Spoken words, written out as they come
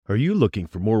Are you looking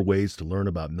for more ways to learn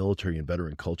about military and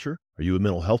veteran culture? Are you a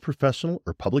mental health professional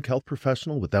or public health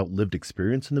professional without lived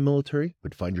experience in the military,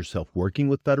 but find yourself working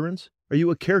with veterans? Are you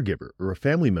a caregiver or a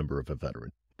family member of a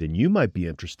veteran? Then you might be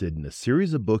interested in a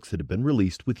series of books that have been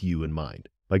released with you in mind.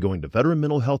 By going to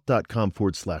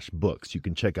veteranmentalhealth.com/books, you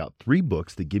can check out 3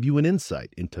 books that give you an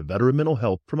insight into veteran mental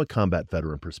health from a combat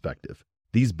veteran perspective.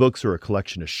 These books are a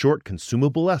collection of short,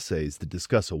 consumable essays that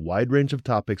discuss a wide range of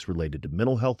topics related to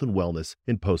mental health and wellness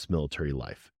in post-military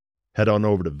life. Head on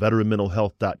over to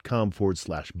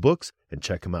veteranmentalhealth.com/books and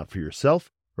check them out for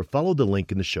yourself, or follow the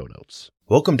link in the show notes.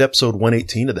 Welcome to episode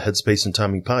 118 of the Headspace and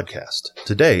Timing podcast.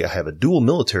 Today, I have a dual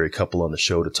military couple on the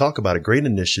show to talk about a great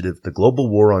initiative, the Global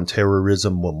War on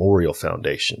Terrorism Memorial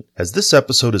Foundation. As this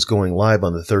episode is going live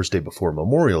on the Thursday before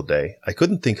Memorial Day, I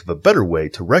couldn't think of a better way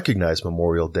to recognize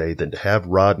Memorial Day than to have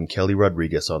Rod and Kelly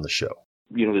Rodriguez on the show.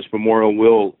 This memorial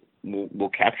will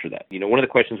capture that. One of the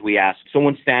questions we ask,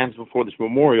 someone stands before this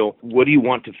memorial, what do you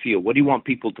want to feel? What do you want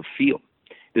people to feel?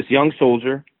 This young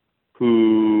soldier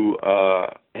who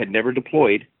had never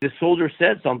deployed. This soldier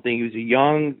said something. He was a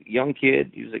young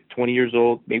kid. He was like 20 years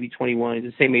old, maybe 21. He's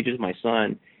the same age as my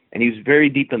son, and he was very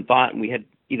deep in thought. And we had,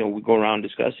 we go around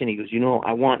discussing. He goes,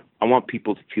 I want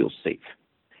people to feel safe.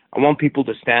 I want people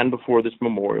to stand before this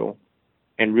memorial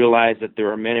and realize that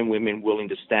there are men and women willing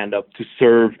to stand up to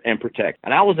serve and protect.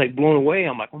 And I was like blown away.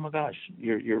 I'm like, oh my gosh,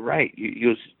 you're right.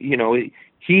 He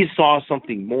saw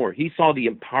something more. He saw the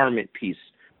empowerment piece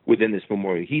within this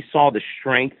memorial. He saw the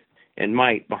strength and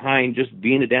might behind just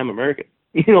being a damn American.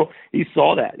 He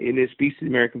saw that in his speech to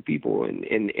the American people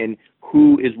and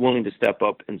who is willing to step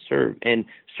up and serve. And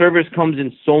service comes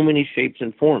in so many shapes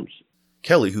and forms.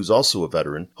 Kelly, who's also a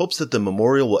veteran, hopes that the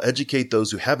memorial will educate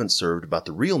those who haven't served about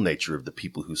the real nature of the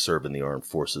people who serve in the armed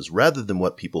forces rather than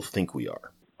what people think we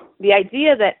are. The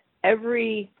idea that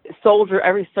every soldier,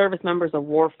 every service member is a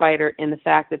war fighter in the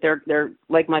fact that they're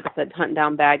like Michael said, hunting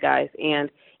down bad guys. And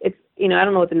it's, I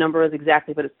don't know what the number is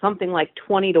exactly, but it's something like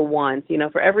 20 to 1.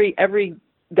 For every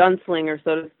gunslinger,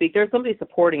 so to speak, there's somebody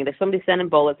supporting it. There's somebody sending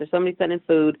bullets. There's somebody sending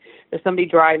food. There's somebody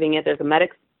driving it. There's a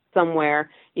medic somewhere.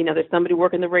 There's somebody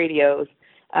working the radios.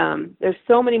 There's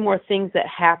so many more things that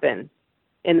happen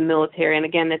in the military. And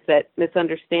again, it's that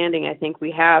misunderstanding I think we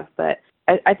have. But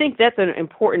I think that's an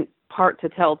important part to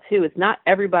tell too. It's not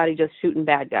everybody just shooting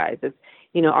bad guys. It's,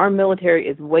 our military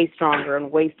is way stronger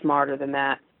and way smarter than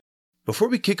that. Before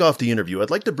we kick off the interview, I'd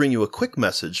like to bring you a quick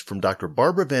message from Dr.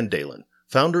 Barbara Van Dalen,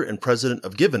 founder and president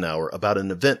of Give an Hour, about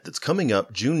an event that's coming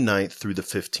up June 9th through the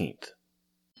 15th.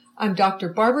 I'm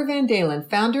Dr. Barbara Van Dalen,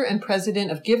 founder and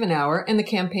president of Give an Hour and the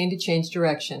Campaign to Change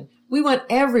Direction. We want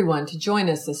everyone to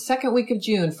join us the second week of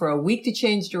June for a Week to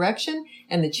Change Direction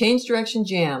and the Change Direction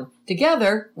Jam.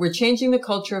 Together, we're changing the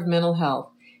culture of mental health.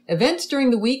 Events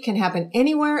during the week can happen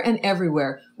anywhere and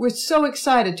everywhere. We're so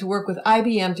excited to work with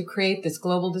IBM to create this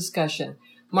global discussion.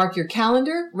 Mark your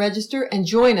calendar, register, and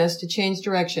join us to change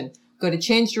direction. Go to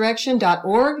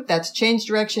changedirection.org. That's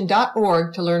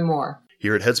changedirection.org to learn more.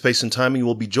 Here at Headspace and Timing,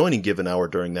 we'll be joining Give an Hour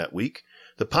during that week.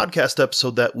 The podcast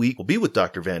episode that week will be with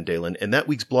Dr. Van Dalen, and that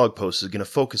week's blog post is going to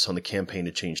focus on the Campaign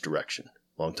to Change Direction.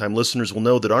 Longtime listeners will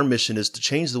know that our mission is to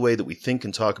change the way that we think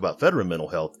and talk about veteran mental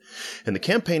health, and the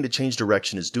Campaign to Change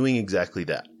Direction is doing exactly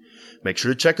that. Make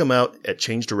sure to check them out at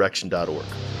changedirection.org.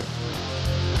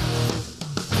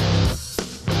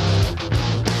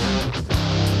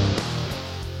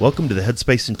 Welcome to the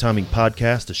Headspace and Timing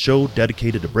podcast, a show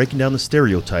dedicated to breaking down the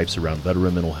stereotypes around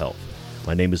veteran mental health.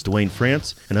 My name is Dwayne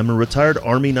France, and I'm a retired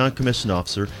Army non-commissioned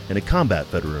officer and a combat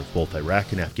veteran of both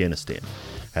Iraq and Afghanistan.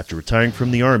 After retiring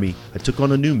from the Army, I took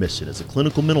on a new mission as a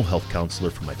clinical mental health counselor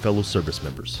for my fellow service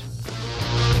members.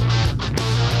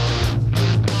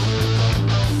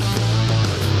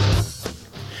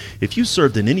 If you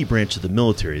served in any branch of the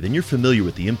military, then you're familiar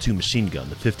with the M2 machine gun,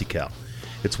 the 50 cal.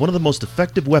 It's one of the most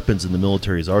effective weapons in the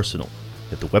military's arsenal.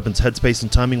 If the weapon's headspace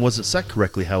and timing wasn't set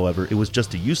correctly, however, it was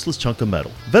just a useless chunk of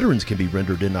metal. Veterans can be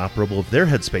rendered inoperable if their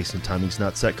headspace and timing's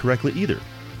not set correctly either.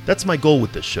 That's my goal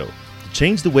with this show.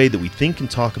 Change the way that we think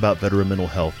and talk about veteran mental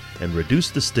health and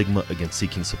reduce the stigma against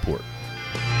seeking support.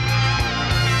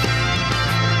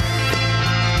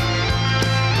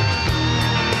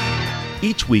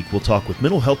 Each week, we'll talk with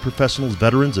mental health professionals,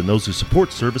 veterans, and those who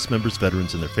support service members,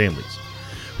 veterans, and their families.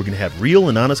 We're going to have real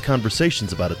and honest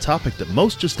conversations about a topic that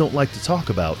most just don't like to talk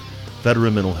about,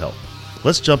 veteran mental health.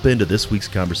 Let's jump into this week's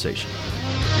conversation.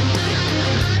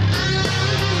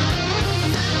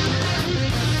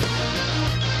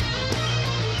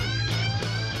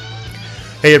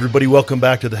 Hey, everybody. Welcome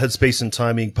back to the Headspace and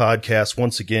Timing podcast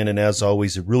once again. And as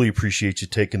always, I really appreciate you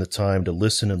taking the time to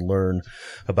listen and learn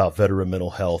about veteran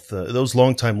mental health. Those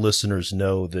longtime listeners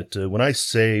know that when I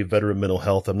say veteran mental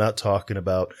health, I'm not talking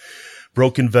about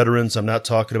broken veterans. I'm not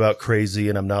talking about crazy,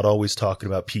 and I'm not always talking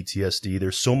about PTSD.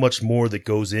 There's so much more that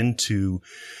goes into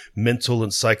mental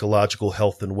and psychological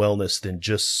health and wellness than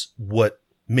just what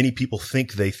many people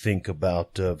think they think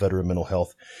about veteran mental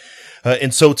health.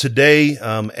 And so today,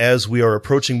 as we are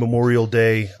approaching Memorial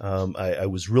Day, I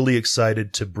was really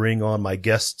excited to bring on my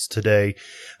guests today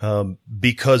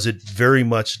because it very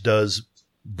much does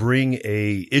bring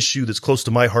a issue that's close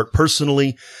to my heart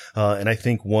personally, and I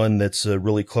think one that's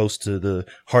really close to the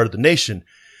heart of the nation.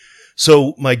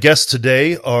 So my guests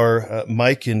today are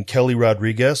Mike and Kelly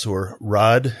Rodriguez, or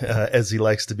Rod, as he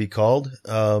likes to be called,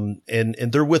 and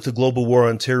they're with the Global War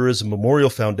on Terrorism Memorial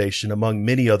Foundation, among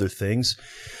many other things.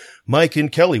 Mike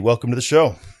and Kelly, welcome to the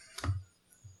show.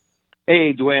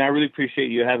 Hey, Dwayne, I really appreciate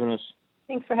you having us.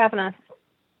 Thanks for having us.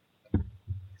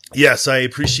 Yes, I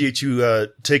appreciate you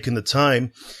taking the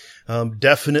time.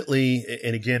 Definitely,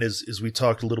 and again, as we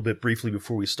talked a little bit briefly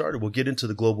before we started, we'll get into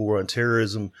the Global War on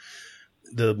Terrorism,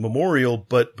 the memorial,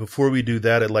 but before we do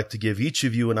that, I'd like to give each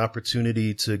of you an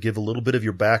opportunity to give a little bit of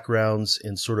your backgrounds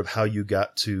and sort of how you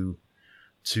got to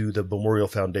the Memorial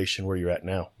Foundation where you're at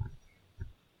now.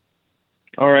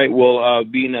 All right. Well,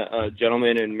 being a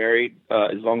gentleman and married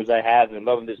as long as I have and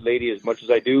loving this lady as much as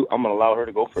I do, I'm going to allow her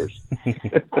to go first.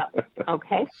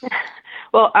 Okay.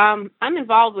 Well, I'm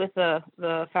involved with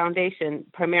the foundation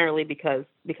primarily because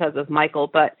of Michael.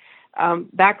 But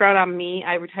background on me,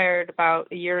 I retired about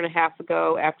a year and a half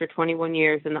ago after 21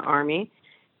 years in the Army.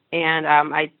 And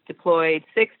I deployed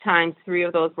 6 times. 3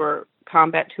 of those were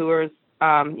combat tours,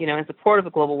 in support of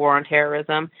the global war on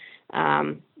terrorism.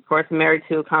 Of course, I'm married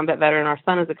to a combat veteran. Our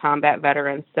son is a combat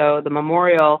veteran. So the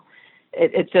memorial,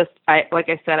 like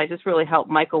I said, I just really help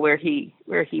Michael where he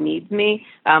needs me.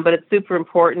 But it's super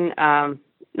important,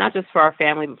 not just for our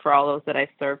family, but for all those that I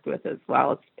served with as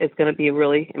well. It's going to be a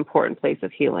really important place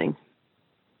of healing.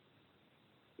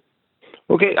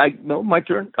 Okay, my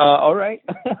turn. All right.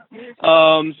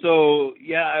 My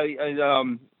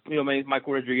name is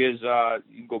Michael Rodriguez. You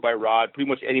can go by Rod. Pretty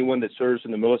much anyone that serves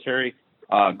in the military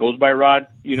goes by Rod.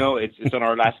 It's on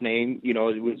our last name.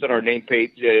 It's on our name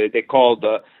page. They called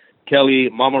Kelly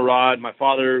Mama Rod. My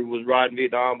father was Rod in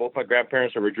Vietnam. Both my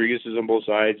grandparents are Rodriguez's on both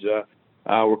sides.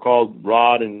 We're called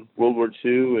Rod in World War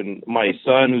II. And my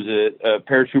son, who's a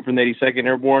paratrooper in the 82nd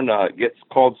Airborne, gets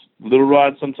called Little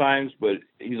Rod sometimes, but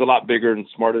he's a lot bigger and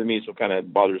smarter than me, so it kind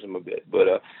of bothers him a bit.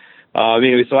 But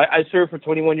anyway, so I served for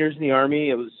 21 years in the Army.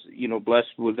 I was,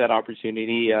 blessed with that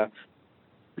opportunity.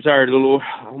 Retired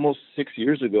almost 6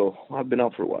 years ago. I've been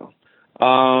out for a while.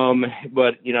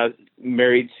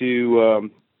 Married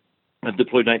to, I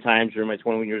deployed 9 times during my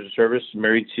 21 years of service.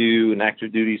 Married to an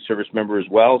active duty service member as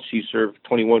well. She served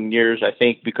 21 years, I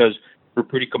think, because we're a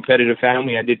pretty competitive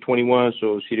family. I did 21,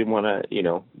 so she didn't want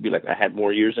to, be like I had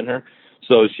more years than her.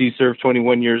 So she served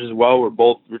 21 years as well. We're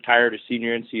both retired as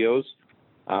senior NCOs.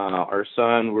 Our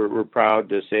son, we're proud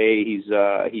to say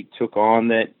he took on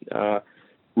that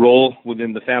role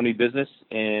within the family business,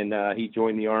 and he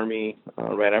joined the Army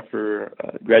right after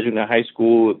graduating high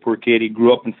school. Poor kid, he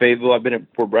grew up in Fayetteville. I've been at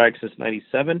Fort Bragg since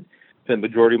 '97. Spent the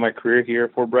majority of my career here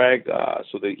at Fort Bragg.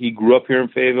 He grew up here in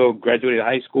Fayetteville, graduated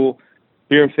high school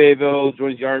here in Fayetteville,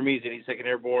 joins the Army, is 82nd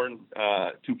Airborne.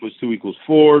 2 + 2 =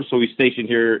 4. So he's stationed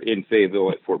here in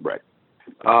Fayetteville at Fort Bragg.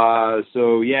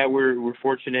 We're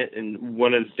fortunate, and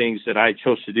one of the things that I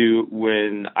chose to do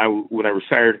when I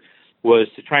retired was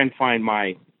to try and find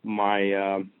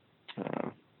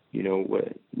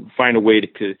find a way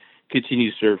to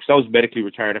continue to serve. Because I was medically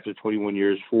retired after 21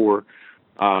 years for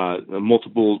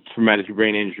multiple traumatic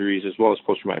brain injuries as well as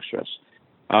post-traumatic stress.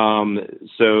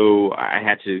 So I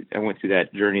went through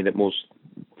that journey that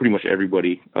pretty much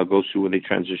everybody goes through when they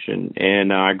transition.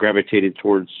 And I gravitated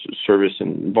towards service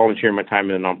and volunteering my time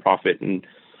in a nonprofit. And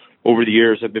over the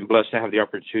years, I've been blessed to have the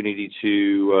opportunity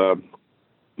to,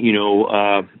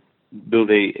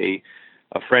 build a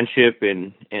friendship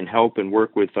and help and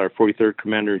work with our 43rd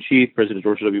Commander-in-Chief, President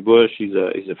George W. Bush. He's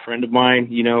a friend of mine,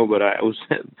 but I was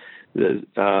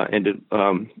ended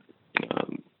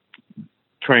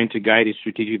trying to guide his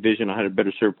strategic vision on how to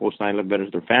better serve post-9/11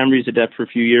 veterans and their families at depth for a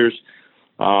few years.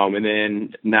 And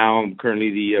then now I'm currently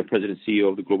the president and CEO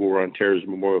of the Global War on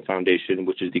Terrorism Memorial Foundation,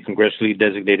 which is the congressionally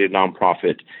designated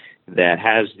nonprofit that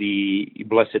has the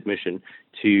blessed mission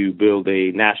to build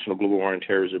a national Global War on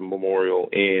Terrorism memorial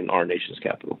in our nation's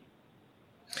capital.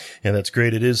 And that's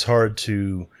great. It is hard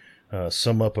to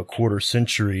sum up a quarter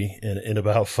century in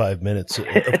about 5 minutes,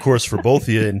 of course, for both of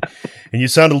you. And you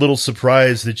sound a little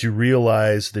surprised that you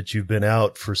realize that you've been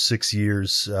out for 6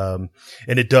 years. And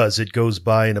it goes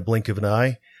by in a blink of an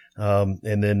eye.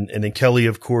 And then Kelly,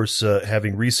 of course,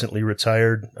 having recently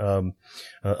retired,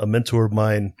 a mentor of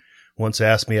mine once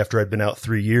asked me after I'd been out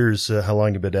 3 years, how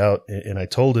long I'd been out. And I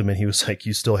told him, and he was like,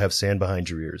 you still have sand behind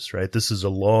your ears, right? This is a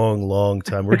long, long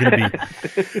time. We're going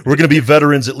to be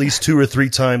veterans at least 2 or 3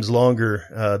 times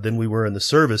longer, than we were in the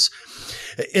service.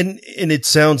 And it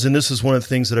sounds, and this is one of the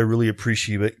things that I really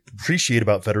appreciate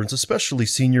about veterans, especially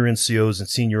senior NCOs and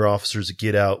senior officers that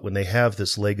get out when they have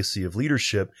this legacy of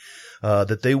leadership,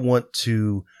 that they want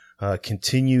to,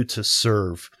 continue to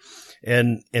serve.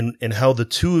 And how the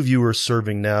two of you are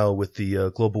serving now with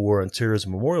the Global War on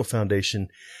Terrorism Memorial Foundation.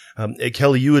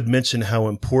 Kelly, you had mentioned how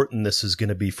important this is going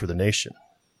to be for the nation.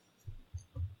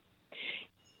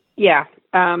 Yeah.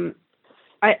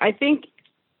 I think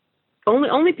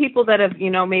only people that have,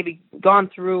 maybe gone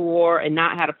through war and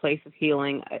not had a place of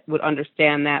healing would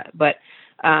understand that. But,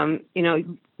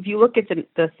 if you look at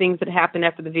the things that happened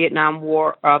after the Vietnam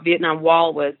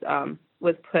Wall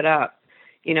was put up,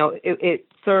 it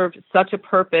served such a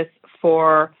purpose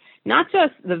for not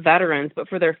just the veterans, but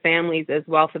for their families as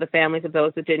well, for the families of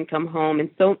those that didn't come home. And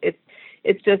so it's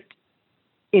just,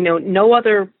 no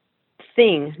other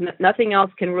thing, nothing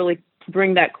else can really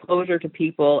bring that closure to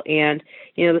people. And,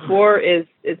 this war it's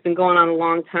been going on a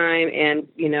long time. And,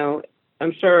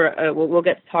 I'm sure we'll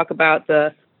get to talk about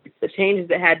the changes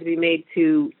that had to be made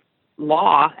to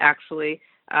law, actually,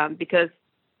 because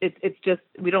it's just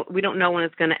we don't know when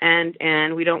it's going to end,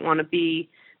 and we don't want to be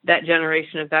that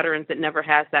generation of veterans that never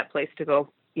has that place to go,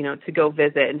 to go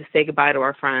visit and to say goodbye to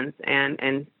our friends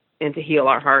and to heal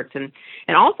our hearts, and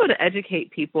also to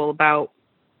educate people about,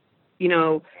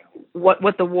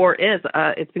 what the war is.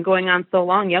 It's been going on so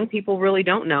long. Young people really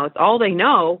don't know. It's all they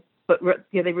know, but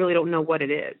they really don't know what it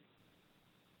is.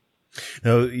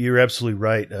 No, you're absolutely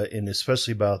right, and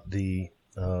especially about the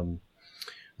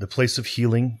place of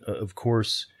healing, of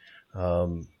course.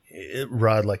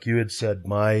 Rod, like you had said,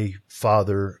 my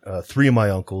father, 3 of my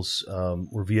uncles,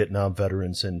 were Vietnam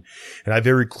veterans. And I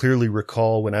very clearly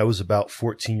recall when I was about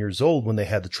 14 years old when they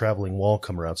had the traveling wall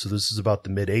come around. So this is about the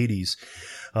mid 80s.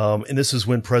 And this is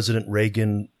when President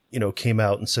Reagan, came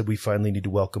out and said, we finally need to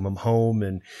welcome them home.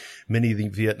 And many of the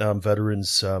Vietnam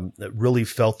veterans, really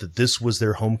felt that this was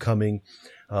their homecoming.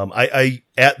 I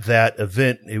at that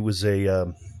event, it was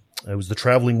the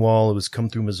traveling wall. It was Come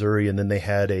Through Missouri. And then they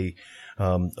had a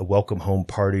welcome home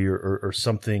party or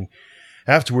something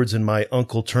afterwards. And my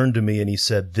uncle turned to me and he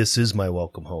said, this is my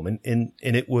welcome home. And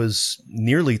it was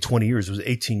nearly 20 years. It was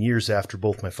 18 years after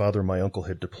both my father and my uncle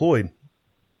had deployed.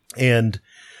 And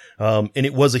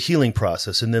it was a healing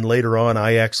process. And then later on,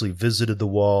 I actually visited the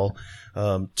wall,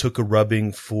 took a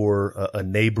rubbing for a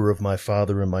neighbor of my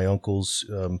father and my uncle's,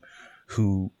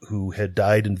 who had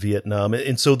died in Vietnam.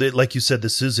 And so that, like you said,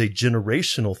 this is a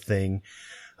generational thing.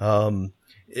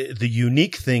 The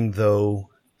unique thing though,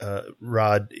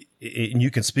 Rod, and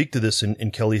you can speak to this,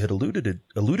 and Kelly had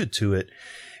alluded to it,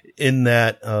 in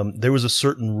that, there was a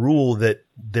certain rule that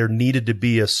there needed to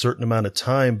be a certain amount of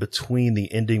time between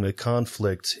the ending of the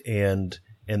conflict and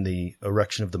the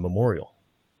erection of the memorial.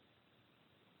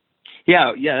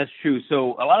 Yeah, that's true.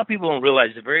 So a lot of people don't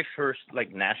realize the very first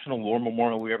national war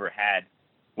memorial we ever had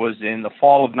was in the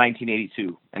fall of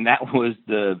 1982, and that was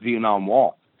the Vietnam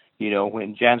Wall.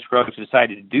 When Jan Scruggs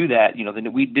decided to do that,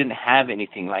 then we didn't have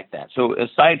anything like that. So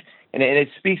aside, and it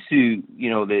speaks to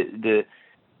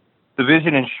the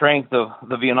vision and strength of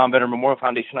the Vietnam Veteran Memorial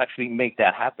Foundation to actually make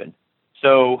that happen.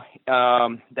 So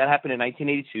that happened in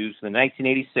 1982. So in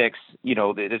 1986,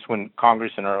 that's when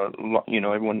Congress and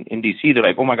everyone in D.C., they're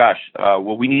like, oh my gosh,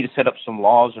 well, we need to set up some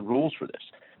laws and rules for this.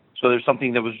 So there's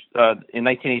something that was in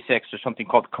 1986. There's something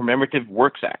called the Commemorative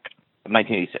Works Act of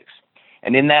 1986,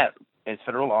 and in that, as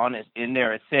federal law, and in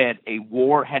there it said a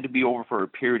war had to be over for a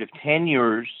period of 10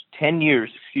 years, for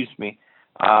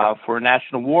a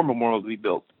national war memorial to be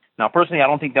built. Now, personally, I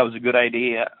don't think that was a good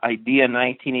idea in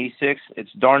 1986.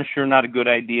 It's darn sure not a good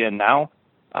idea now.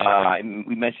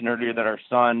 We mentioned earlier that our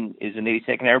son is in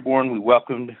 82nd Airborne. We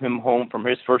welcomed him home from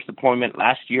his first deployment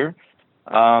last year,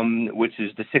 which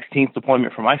is the 16th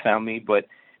deployment for my family. But,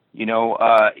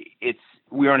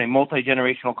 we are in a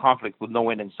multi-generational conflict with no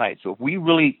end in sight. So if we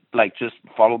really just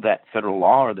followed that federal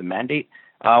law or the mandate,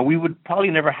 we would probably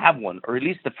never have one, or at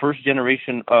least the first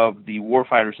generation of the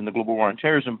warfighters in the global war on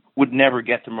terrorism would never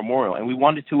get the memorial. And we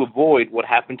wanted to avoid what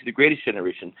happened to the greatest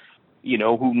generation,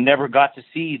 who never got to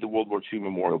see the World War II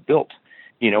memorial built,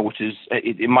 which is,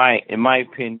 in my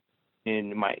opinion,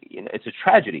 it's a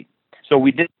tragedy. So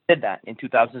we did that in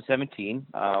 2017.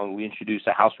 We introduced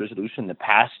a House resolution that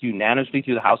passed unanimously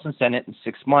through the House and Senate in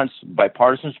 6 months,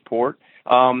 bipartisan support.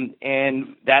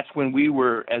 And that's when we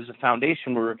were, as a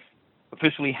foundation, were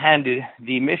officially handed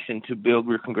the mission to build.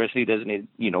 We're congressionally designated.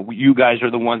 You guys are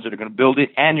the ones that are going to build it,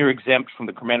 and you're exempt from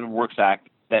the Command and Works Act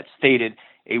that stated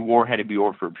a war had to be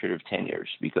over for a period of 10 years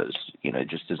because, it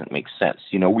just doesn't make sense.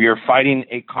 We are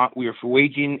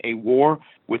waging a war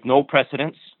with no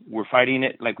precedents. We're fighting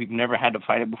it like we've never had to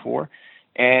fight it before.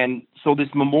 And so this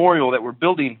memorial that we're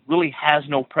building really has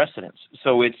no precedents.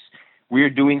 So we're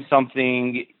doing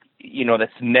something,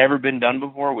 that's never been done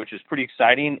before, which is pretty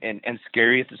exciting and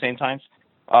scary at the same time.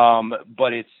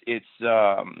 But it's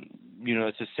I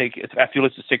feel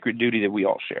it's a sacred duty that we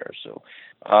all share. So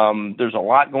there's a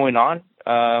lot going on.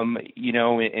 And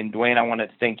Dwayne, I want to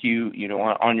thank you,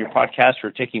 on your podcast for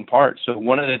taking part. So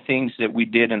one of the things that we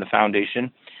did in the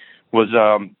foundation was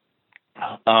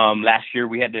last year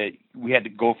we had to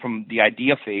go from the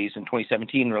idea phase in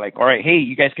 2017. We're like, all right, hey,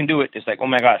 you guys can do it. It's like, oh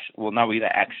my gosh, well now we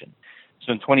got action.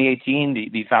 So in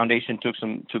 2018, the foundation took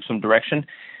some direction.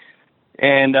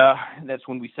 And that's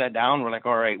when we sat down. We're like,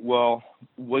 all right, well,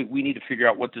 we need to figure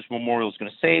out what this memorial is going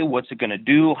to say. What's it going to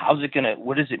do?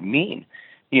 What does it mean?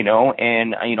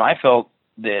 And I felt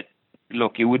that,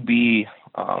 look, it would be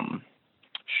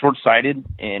short-sighted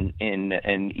and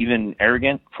even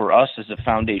arrogant for us as a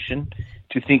foundation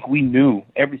to think we knew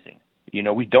everything.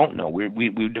 We don't know.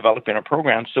 We developed in our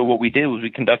program. So what we did was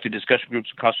we conducted discussion groups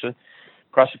across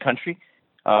the country.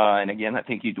 And again, I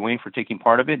thank you, Dwayne, for taking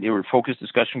part of it. They were focused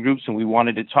discussion groups, and we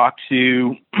wanted to talk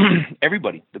to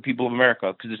everybody, the people of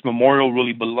America, because this memorial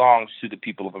really belongs to the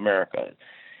people of America.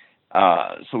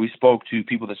 So we spoke to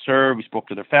people that serve, we spoke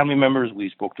to their family members,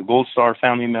 we spoke to Gold Star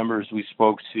family members, we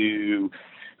spoke to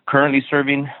currently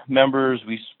serving members,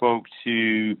 we spoke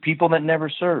to people that never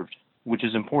served, which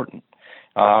is important.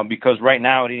 Because right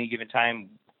now, at any given time,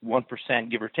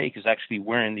 1%, give or take, is actually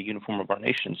wearing the uniform of our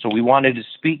nation. So we wanted to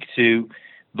speak to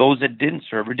those that didn't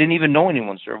serve or didn't even know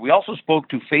anyone served. We also spoke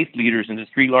to faith leaders in the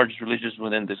three largest religions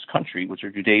within this country, which are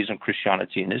Judaism,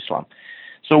 Christianity, and Islam.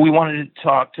 So we wanted to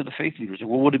talk to the faith leaders.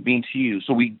 What would it mean to you?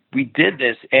 So we did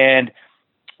this, and it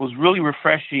was really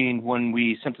refreshing when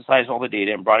we synthesized all the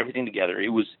data and brought everything together. It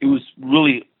was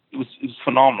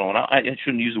phenomenal. And I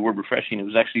shouldn't use the word refreshing. It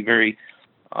was actually very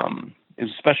it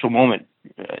was a special moment,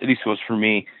 at least it was for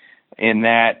me, in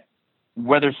that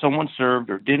whether someone served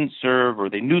or didn't serve, or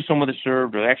they knew someone that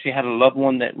served, or they actually had a loved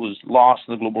one that was lost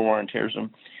in the global war on terrorism,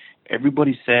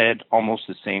 everybody said almost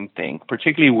the same thing,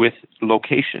 particularly with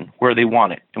location, where they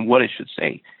want it and what it should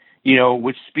say,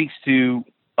 which speaks to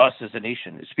us as a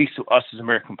nation. It speaks to us as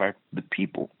American, the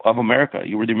people of America.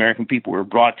 You were the American people. We're a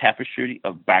broad tapestry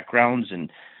of backgrounds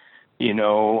and,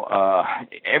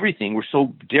 everything. We're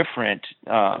so different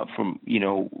from,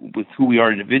 with who we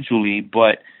are individually,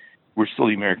 but we're still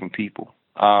the American people.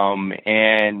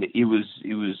 And it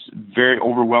was very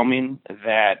overwhelming,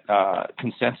 that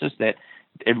consensus that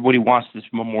everybody wants this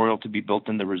memorial to be built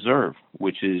in the reserve,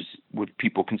 which is what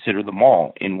people consider the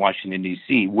mall in Washington,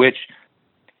 D.C., which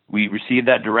we received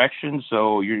that direction.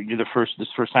 So you're the first. This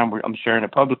first time I'm sharing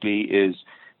it publicly is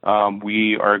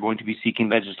we are going to be seeking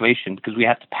legislation, because we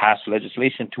have to pass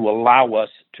legislation to allow us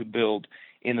to build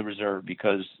in the reserve,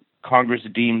 because Congress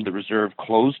deemed the reserve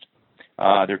closed.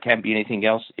 There can't be anything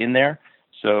else in there.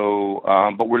 So,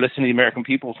 but we're listening to the American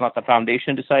people. It's not the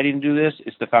foundation deciding to do this.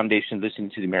 It's the foundation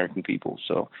listening to the American people.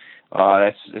 So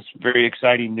that's very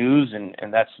exciting news,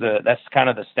 and that's kind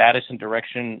of the status and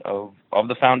direction of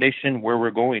the foundation, where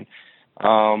we're going.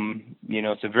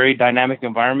 It's a very dynamic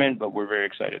environment, but we're very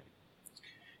excited.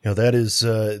 That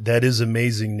is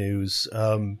amazing news.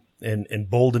 And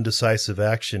bold and decisive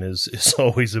action is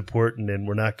always important, and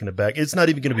we're not going to back. It's not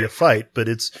even going to be a fight, but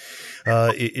it's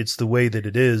the way that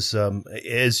it is.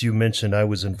 As you mentioned, I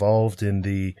was involved in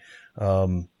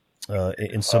in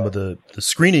some of the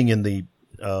screening and the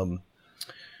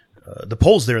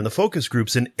polls there in the focus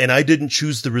groups, and I didn't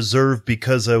choose the reserve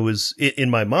because I was in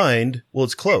my mind, well,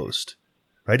 it's closed,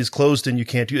 right? It's closed and you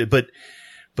can't do it,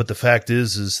 But the fact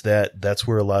is that that's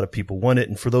where a lot of people want it.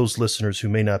 And for those listeners who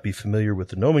may not be familiar with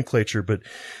the nomenclature, but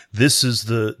this is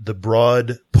the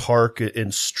broad park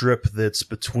and strip that's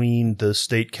between the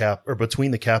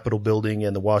between the Capitol building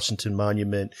and the Washington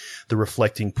Monument, the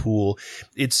reflecting pool.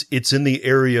 It's in the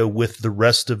area with the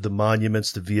rest of the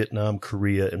monuments, the Vietnam,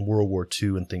 Korea, and World War II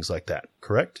and things like that.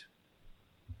 Correct?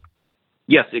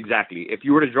 Yes, exactly. If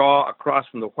you were to draw across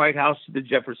from the White House to the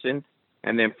Jefferson,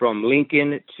 and then from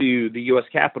Lincoln to the U.S.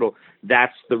 Capitol,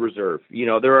 that's the reserve.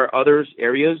 There are others,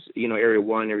 areas, Area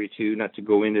 1, Area 2, not to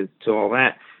go into all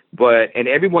that. and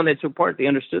everyone that took part, they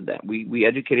understood that. We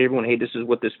educated everyone. Hey, this is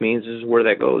what this means. This is where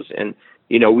that goes. And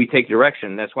we take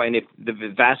direction. That's why. And if the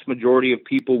vast majority of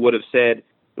people would have said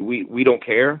we don't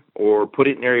care, or put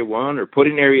it in Area 1, or put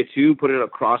it in Area 2, put it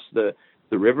across the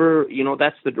river,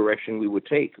 that's the direction we would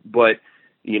take. But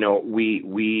we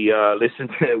listened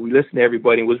to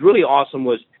everybody. And what was really awesome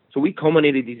was, so we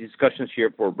culminated these discussions here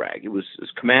at Fort Bragg. It was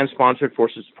command sponsored.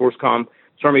 FORSCOM.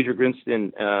 Sergeant Major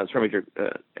Grinston, Sergeant Major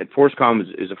at FORSCOM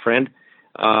is a friend.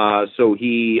 So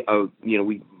he,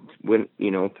 we went,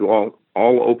 through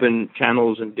all open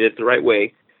channels and did it the right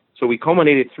way. So we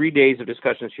culminated 3 days of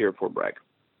discussions here at Fort Bragg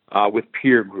with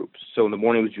peer groups. So in the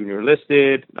morning was junior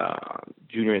enlisted,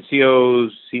 junior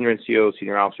NCOs, senior NCOs,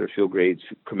 senior officers, field grades,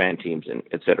 command teams, and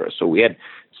et cetera. So we had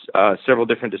several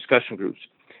different discussion groups.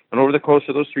 And over the course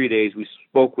of those 3 days, we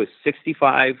spoke with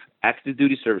 65 active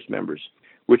duty service members,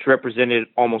 which represented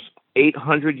almost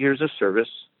 800 years of service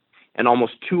and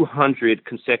almost 200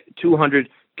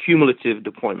 cumulative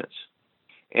deployments.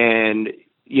 And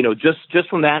just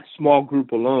from that small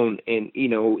group alone, and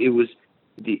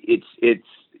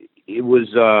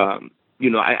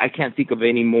I can't think of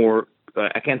any more.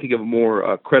 I can't think of a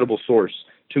more credible source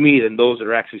to me than those that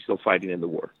are actually still fighting in the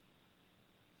war.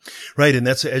 Right, and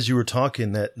that's, as you were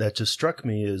talking, that just struck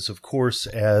me is, of course,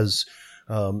 as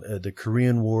the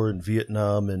Korean War and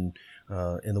Vietnam and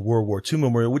the World War II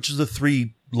Memorial, which is the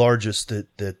three largest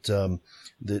that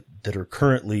are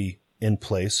currently in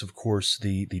place. Of course,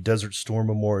 the Desert Storm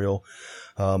Memorial,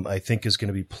 I think, is going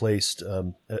to be placed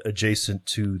adjacent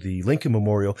to the Lincoln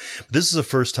Memorial. This is the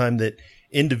first time that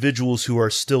individuals who are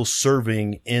still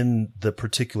serving in the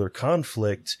particular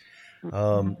conflict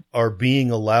are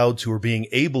being allowed to, or being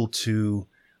able to,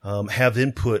 have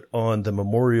input on the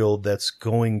memorial that's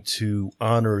going to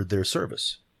honor their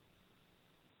service.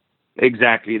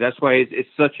 Exactly. That's why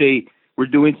we're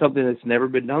doing something that's never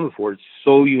been done before. It's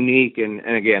so unique. And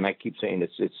again, I keep saying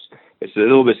it's a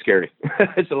little bit scary.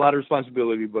 It's a lot of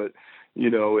responsibility, but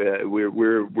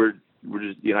we're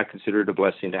just, I consider it a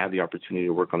blessing to have the opportunity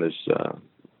to work on this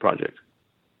project.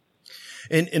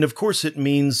 And of course it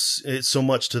means so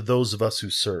much to those of us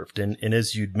who served. And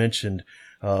as you'd mentioned,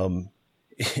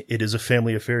 it is a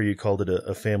family affair. You called it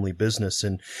a family business.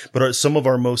 But some of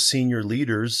our most senior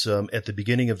leaders at the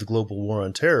beginning of the global war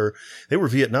on terror, they were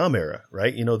Vietnam era,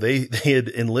 right? They had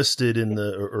enlisted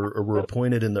or were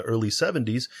appointed in the early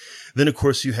 70s. Then, of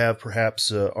course, you have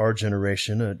perhaps our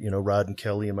generation, Rod and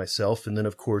Kelly and myself. And then,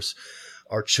 of course,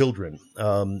 our children.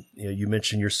 You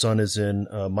mentioned your son is in.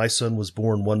 My son was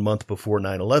born 1 month before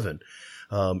 9/11.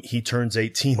 He turns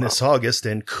 18 this August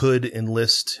and could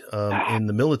enlist in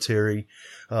the military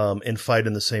and fight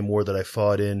in the same war that I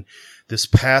fought in. This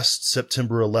past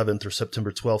September 11th, or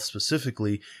September 12th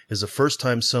specifically, is the first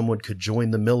time someone could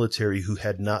join the military who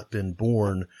had not been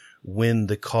born when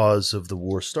the cause of the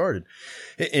war started.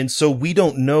 And so we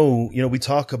don't know, we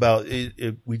talk about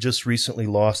it. We just recently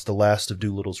lost the last of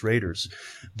Doolittle's Raiders.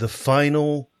 The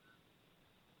final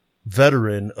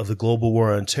veteran of the global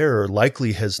war on terror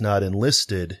likely has not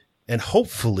enlisted, and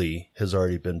hopefully has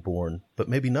already been born, but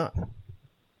maybe not.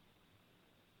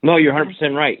 No, you're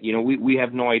 100% right. We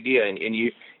have no idea. And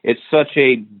it's such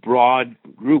a broad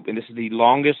group, and this is the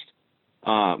longest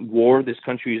war this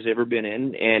country has ever been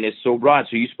in, and it's so broad.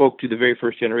 So you spoke to the very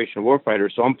first generation of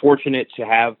warfighters. So I'm fortunate to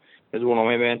have as one of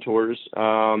my mentors,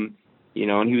 and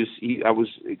I was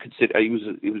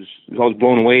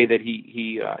blown away that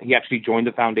he actually joined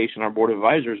the foundation, our board of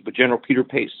advisors. But General Peter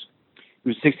Pace, he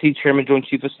was 16th Chairman, Joint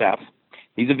Chief of Staff.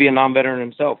 He's a Vietnam veteran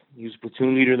himself. He was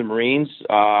platoon leader of the Marines,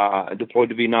 deployed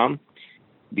to Vietnam,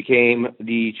 became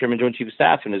the Chairman, Joint Chief of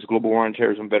Staff, and is a global war on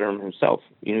terrorism veteran himself.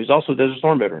 He's also a Desert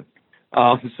Storm veteran.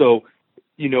 So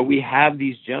we have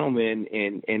these gentlemen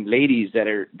and ladies that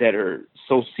are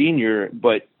so senior,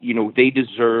 but they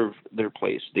deserve their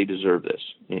place. They deserve this,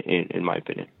 in my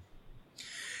opinion.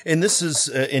 And this is,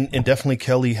 and definitely,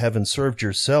 Kelly, having served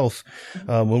yourself,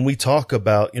 when we talk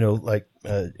about,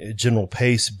 General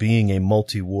Pace being a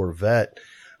multi-war vet,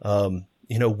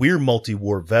 we're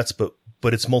multi-war vets, but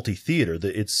it's multi-theater.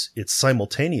 It's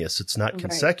simultaneous. It's not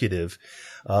consecutive.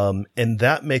 Right. And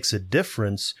that makes a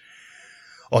difference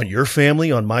on your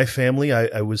family, on my family.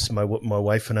 I was, my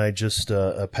wife and I just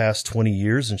passed 20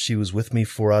 years, and she was with me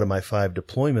 4 out of my 5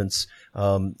 deployments.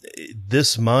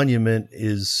 This monument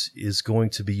is going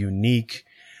to be unique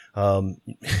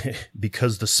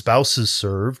because the spouses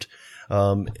served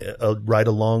right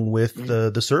along with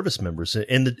the service members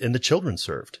and the children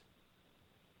served.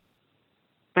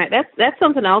 Right. That's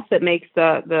something else that makes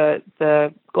the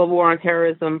Global War on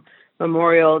Terrorism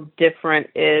Memorial different.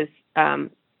 Is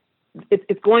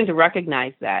it's going to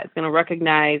recognize that. It's going to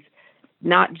recognize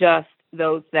not just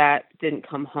those that didn't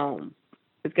come home.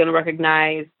 It's going to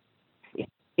recognize,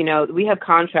 we have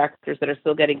contractors that are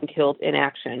still getting killed in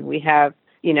action. We have,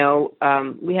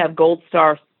 we have Gold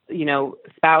Star,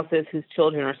 spouses whose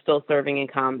children are still serving in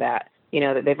combat.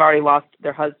 That they've already lost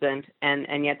their husband,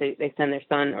 and yet they send their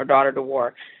son or daughter to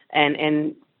war.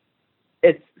 And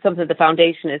it's something that the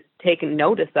foundation is taking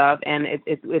notice of, and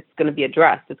it's going to be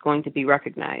addressed. It's going to be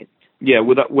recognized. Yeah,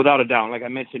 without a doubt. Like I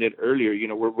mentioned it earlier,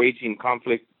 we're waging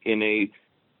conflict in a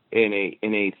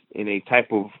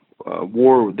type of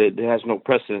war that has no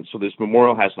precedent. So this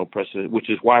memorial has no precedent, which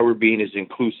is why we're being as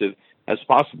inclusive as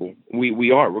possible. We're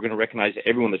going to recognize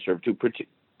everyone that served too,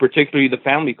 particularly the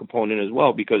family component as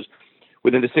well, because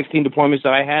within the 16 deployments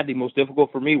that I had, the most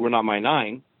difficult for me were not my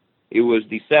 9. It was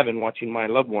the 7, watching my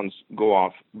loved ones go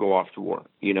off to war,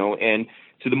 and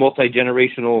to the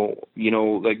multi-generational,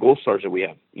 like Gold Stars that we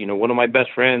have. One of my best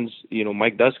friends,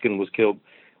 Mike Duskin, was killed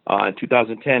in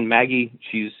 2010. Maggie,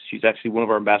 she's actually one of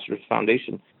our ambassadors of the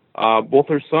foundation. Both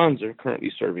her sons are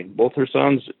currently serving. Both her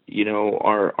sons,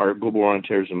 are global war on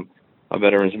terrorism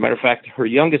veterans. As a matter of fact, her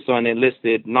youngest son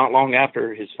enlisted not long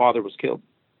after his father was killed.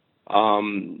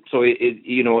 So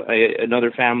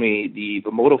another family, the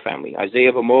Vamoto family.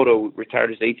 Isaiah Vamoto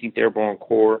retired as 18th Airborne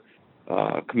Corps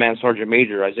Command Sergeant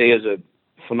Major. Isaiah is a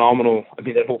phenomenal.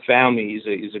 That whole family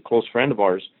is a close friend of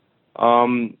ours.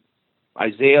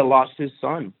 Isaiah lost his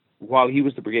son while he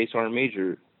was the Brigade Sergeant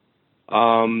Major,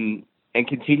 and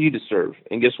continued to serve.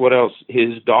 And guess what else?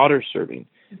 His daughter's serving,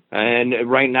 and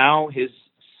right now his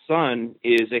son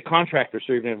is a contractor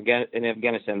serving in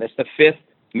Afghanistan. That's the 5th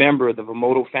member of the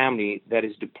Vamoto family that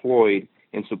is deployed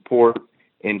in support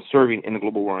and serving in the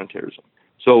global war on terrorism.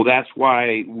 So that's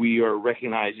why we are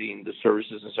recognizing the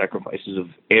services and sacrifices of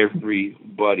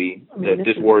everybody that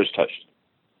this war has touched.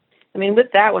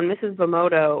 With that one, Mrs.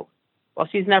 Vamoto, while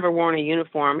she's never worn a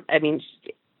uniform, I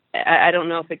don't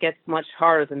know if it gets much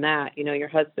harder than that. Your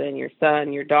husband, your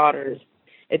son, your daughters,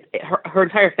 her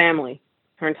entire family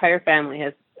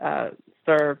has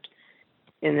served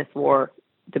in this war,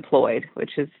 deployed,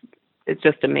 which is, it's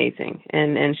just amazing.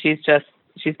 And she's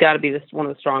got to be one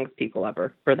of the strongest people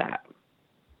ever for that.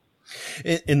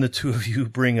 And the two of you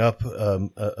bring up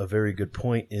a very good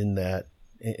point in that,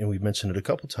 and we've mentioned it a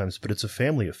couple times, but it's a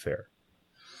family affair.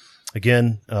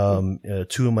 Again,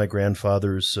 two of my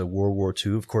grandfathers, World War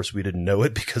II. Of course, we didn't know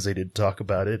it because they didn't talk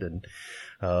about it. And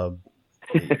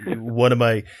one of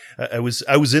my, I was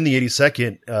in the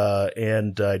 82nd,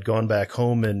 and I'd gone back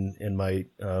home, and my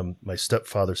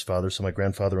stepfather's father, so my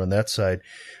grandfather on that side,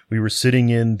 we were sitting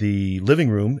in the living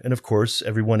room, and of course,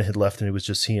 everyone had left, and it was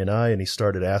just he and I. And he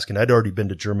started asking. I'd already been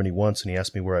to Germany once, and he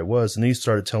asked me where I was, and then he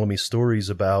started telling me stories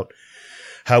about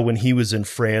how when he was in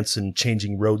France and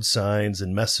changing road signs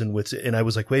and messing with it. And I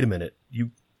was like, wait a minute, you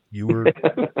were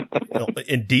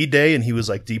in D-Day? And he was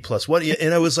like, D+1.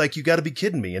 And I was like, you got to be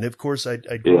kidding me. And of course I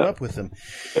grew up with him.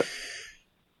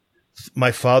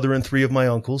 My father and 3 of my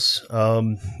uncles,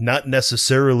 not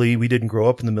necessarily, we didn't grow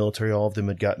up in the military. All of them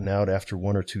had gotten out after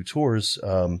 1 or 2 tours.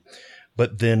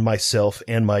 But then myself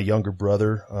and my younger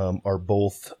brother are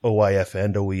both OIF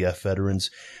and OEF veterans.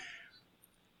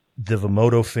 The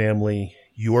Vamoto family,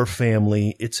 your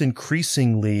family, it's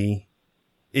increasingly,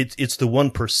 it's the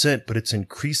 1%, but it's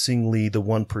increasingly the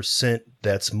 1%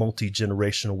 that's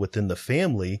multi-generational within the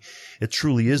family. It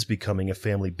truly is becoming a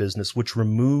family business, which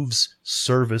removes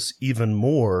service even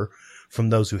more from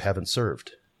those who haven't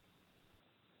served.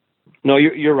 No,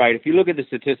 you're right. If you look at the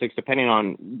statistics, depending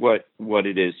on what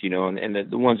it is, and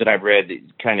the ones that I've read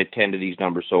kind of tend to these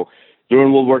numbers. So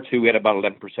during World War II, we had about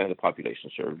 11% of the population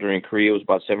served. During Korea, it was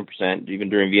about 7%. Even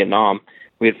during Vietnam,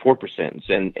 we had 4%.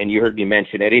 And you heard me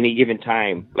mention at any given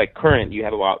time, like current, you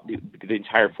have about the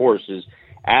entire force is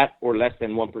at or less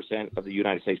than 1% of the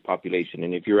United States population.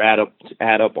 And if you add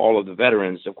up all of the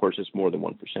veterans, of course, it's more than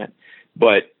 1%.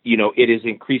 But, it is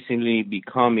increasingly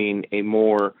becoming a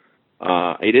more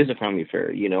it is a family affair,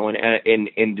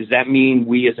 and does that mean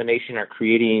we as a nation are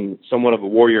creating somewhat of a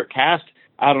warrior caste?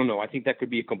 I don't know. I think that could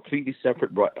be a completely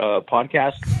separate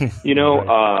podcast,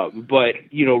 right. But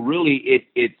really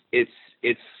it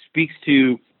speaks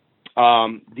to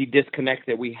the disconnect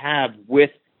that we have with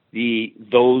the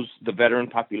veteran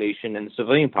population and the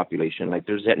civilian population. Like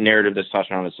there's that narrative that's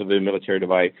tossed around the civilian military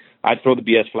divide. I throw the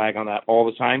BS flag on that all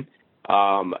the time.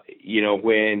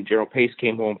 When General Pace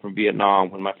came home from Vietnam,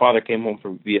 when my father came home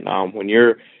from Vietnam, when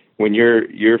your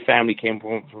family came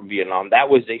home from Vietnam, that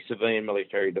was a civilian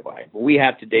military divide. What we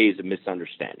have today is a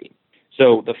misunderstanding.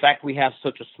 So the fact we have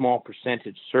such a small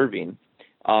percentage serving,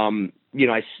 I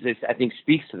think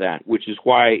speaks to that, which is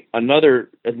why another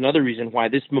reason why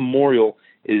this memorial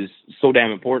is so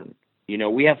damn important.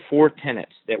 We have 4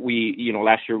 tenets that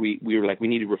last year we were like, we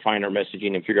need to refine our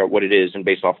messaging and figure out what it is. And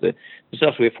based off the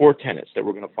stuff, so we have 4 tenets that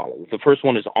we're going to follow. The first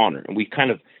one is honor. And we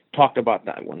kind of talked about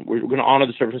that one. We're going to honor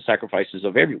the service and sacrifices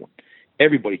of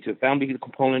everybody, to the family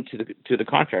component, to the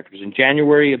contractors. In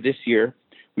January of this year,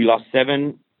 we lost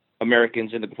 7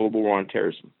 Americans in the global war on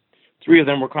terrorism. 3 of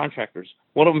them were contractors.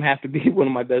 One of them happened to be one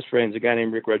of my best friends, a guy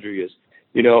named Rick Rodriguez.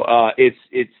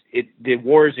 The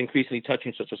war is increasingly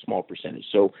touching such a small percentage.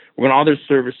 So we're going to honor the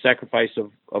service sacrifice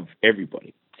of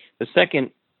everybody. The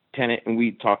second tenet, and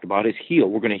we talked about, is heal.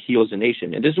 We're going to heal as a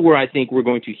nation. And this is where I think we're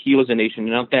going to heal as a nation.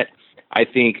 Not that I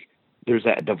think there's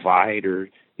that divide or,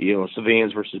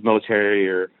 civilians versus military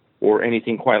or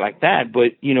anything quite like that.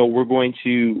 But, we're going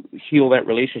to heal that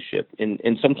relationship.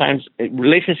 And sometimes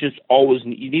relationships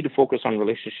you need to focus on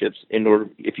relationships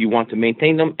if you want to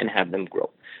maintain them and have them grow.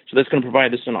 So that's going to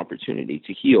provide us an opportunity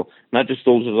to heal, not just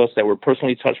those of us that were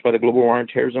personally touched by the global war on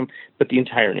terrorism, but the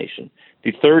entire nation.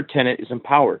 The third tenet is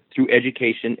empower through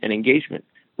education and engagement.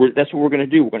 That's what we're going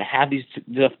to do. We're going to have these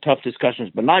tough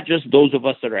discussions, but not just those of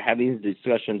us that are having these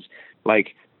discussions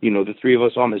like, the 3 of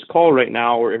us on this call right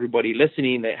now, or everybody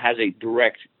listening that has a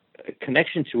direct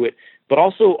connection to it, but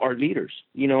also our leaders.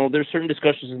 There's certain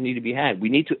discussions that need to be had. We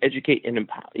need to educate and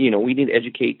empower, we need to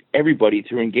educate everybody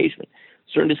through engagement.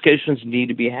 Certain discussions need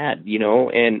to be had,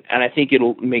 and I think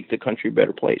it'll make the country a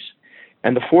better place.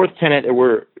 And the fourth tenet that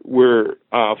we're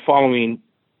following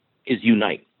is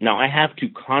unite. Now, I have to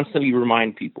constantly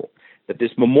remind people that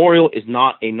this memorial is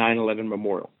not a 9/11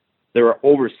 memorial. There are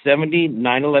over 70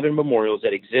 9/11 memorials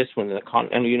that exist within the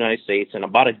continental United States, and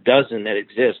about a dozen that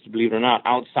exist, believe it or not,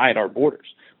 outside our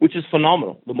borders, which is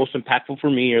phenomenal. The most impactful for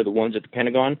me are the ones at the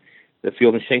Pentagon, the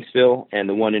field in Shanksville, and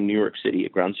the one in New York City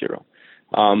at Ground Zero.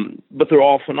 But they're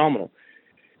all phenomenal.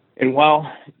 And while,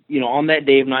 on that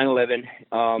day of 9/11,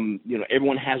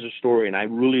 everyone has a story, and I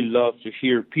really love to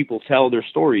hear people tell their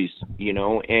stories,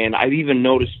 and I've even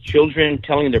noticed children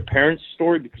telling their parents'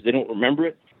 story because they don't remember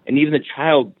it. And even the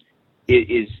child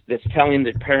that's telling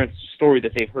their parents' story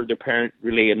that they've heard their parent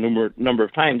relay a number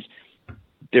of times,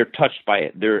 they're touched by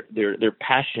it. They're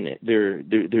passionate.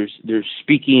 They're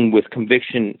speaking with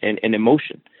conviction and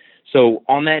emotion. So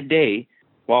on that day,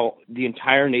 while the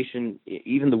entire nation,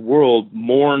 even the world,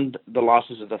 mourned the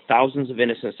losses of the thousands of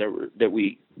innocents that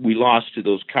we lost to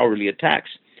those cowardly attacks,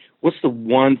 what's the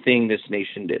one thing this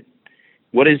nation did?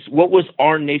 What was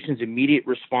our nation's immediate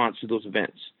response to those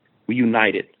events? We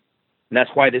united. And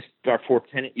that's why our fourth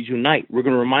tenet is unite. We're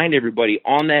going to remind everybody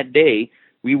on that day,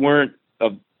 we weren't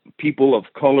people of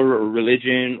color or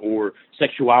religion or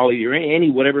sexuality or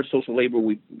any whatever social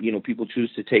label people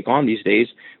choose to take on these days.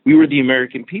 We were the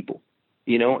American people.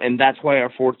 And that's why our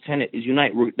fourth tenet is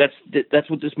unite. That's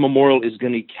what this memorial is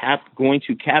going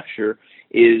to capture,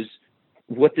 is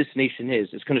what this nation is.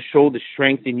 It's going to show the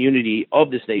strength and unity of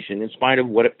this nation in spite of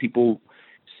what people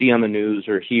see on the news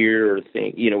or hear or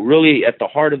think. Really at the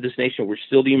heart of this nation, we're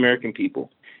still the American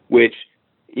people, which,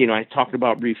 I talked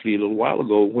about briefly a little while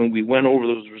ago when we went over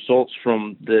those results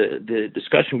from the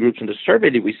discussion groups and the survey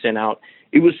that we sent out.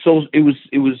 It was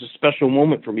a special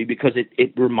moment for me because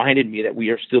it reminded me that we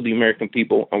are still the American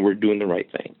people and we're doing the right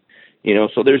thing.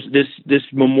 So there's this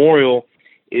memorial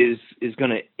is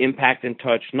going to impact and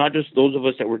touch not just those of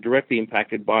us that were directly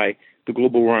impacted by the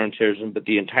global war on terrorism, but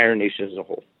the entire nation as a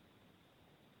whole.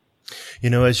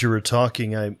 As you were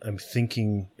talking, I'm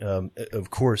thinking, of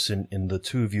course, and the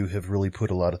 2 of you have really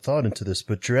put a lot of thought into this,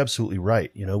 but you're absolutely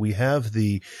right. We have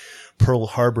the Pearl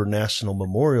Harbor National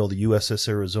Memorial, the USS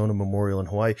Arizona Memorial in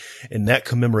Hawaii, and that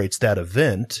commemorates that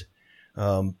event.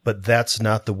 But that's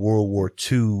not the World War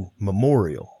II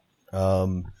memorial.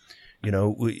 And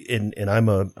I'm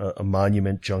a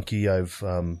monument junkie. I've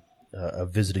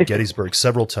visited Gettysburg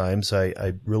several times.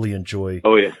 I really enjoy.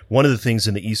 Oh yeah. One of the things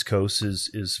in the East Coast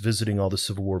is visiting all the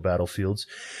Civil War battlefields,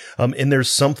 and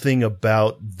there's something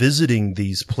about visiting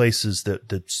these places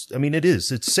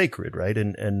it's sacred, right?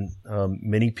 And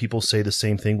many people say the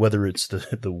same thing, whether it's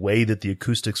the way that the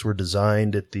acoustics were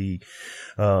designed at the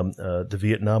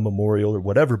Vietnam Memorial or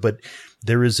whatever. But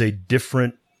there is a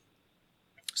different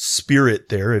spirit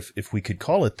there, if we could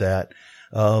call it that.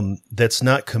 That's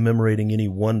not commemorating any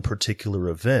one particular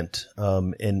event.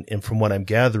 And from what I'm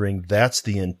gathering, that's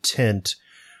the intent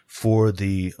for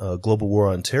the Global War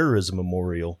on Terrorism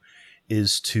Memorial,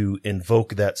 is to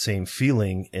invoke that same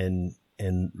feeling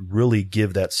and really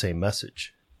give that same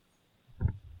message.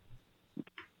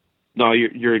 No,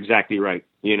 you're exactly right.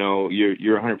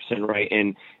 You're 100% right.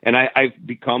 And I've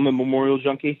become a memorial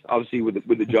junkie, obviously with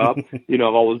the job. I've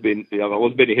always been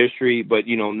a history, but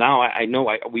now I know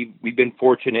we've been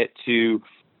fortunate to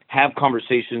have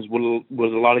conversations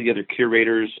with a lot of the other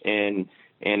curators and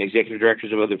executive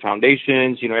directors of other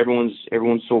foundations.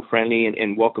 Everyone's so friendly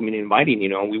and welcoming and inviting,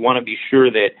 and we want to be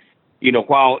sure that,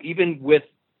 while even with,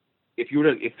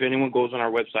 if anyone goes on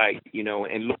our website,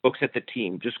 and looks at the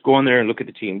team, just go on there and look at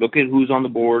the team, look at who's on the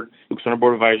board, looks on our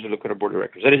board of advisors, look at our board of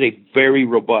directors. That is a very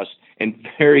robust and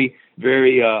very,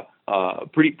 very,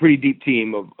 pretty deep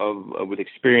team of with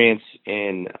experience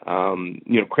and,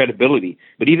 credibility.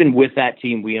 But even with that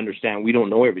team, we understand we don't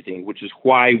know everything, which is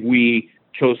why we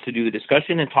chose to do the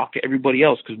discussion and talk to everybody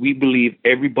else, because we believe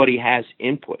everybody has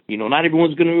input. Not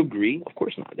everyone's going to agree. Of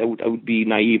course not. That would be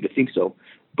naive to think so.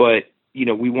 But,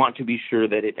 we want to be sure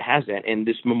that it has that. And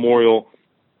this memorial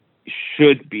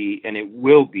should be, and it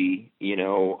will be,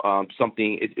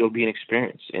 something. It'll be an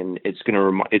experience, and it's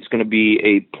going to be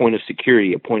a point of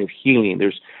security, a point of healing.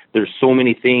 There's so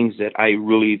many things that I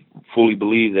really fully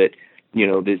believe that,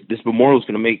 this memorial is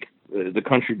going to make the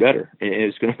country better, and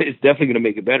it's definitely going to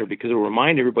make it better, because it will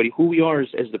remind everybody who we are as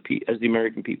the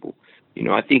American people.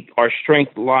 I think our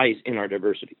strength lies in our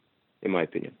diversity, in my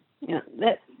opinion. Yeah,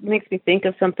 that makes me think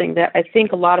of something that I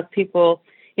think a lot of people,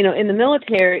 in the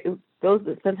military, those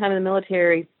that spend time in the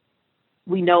military,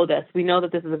 we know this. We know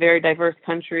that this is a very diverse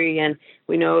country, and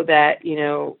we know that,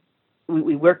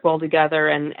 we work well together,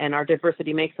 and our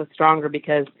diversity makes us stronger,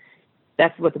 because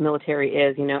that's what the military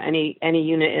is. Any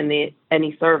unit in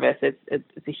any service,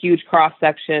 it's a huge cross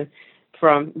section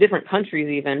from different countries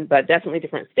even, but definitely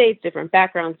different states, different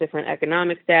backgrounds, different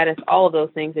economic status, all of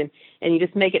those things. And you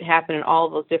just make it happen, and all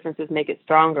of those differences make it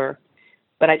stronger.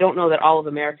 But I don't know that all of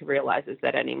America realizes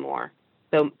that anymore.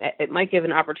 So it might give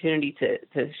an opportunity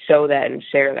to show that and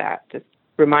share that, to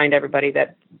remind everybody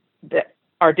that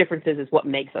our differences is what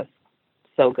makes us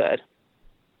so good.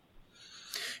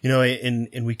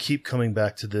 And we keep coming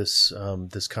back to this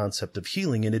this concept of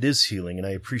healing, and it is healing. And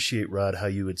I appreciate, Rod, how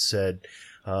you had said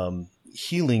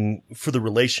healing for the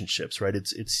relationships, right?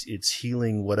 It's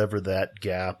healing whatever that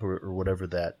gap or whatever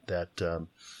that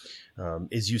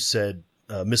as you said,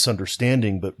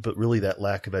 misunderstanding, but really that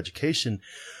lack of education,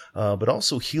 but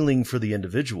also healing for the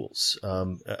individuals.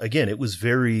 Again, it was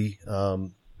very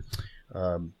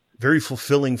very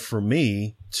fulfilling for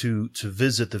me to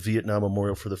visit the Vietnam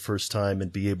Memorial for the first time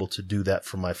and be able to do that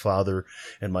for my father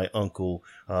and my uncle.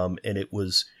 And it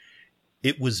was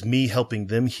me helping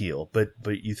them heal. But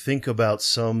you think about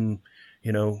some,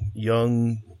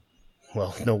 young,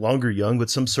 well, no longer young, but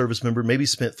some service member maybe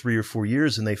spent 3 or 4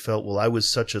 years, and they felt, well, I was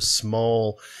such a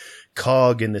small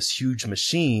cog in this huge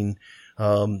machine.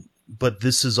 But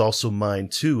this is also mine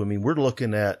too. I mean, we're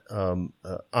looking at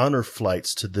honor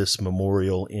flights to this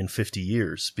memorial in 50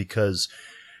 years, because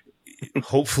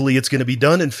hopefully it's going to be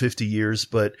done in 50 years.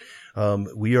 But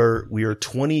we are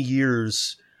 20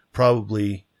 years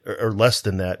probably, or less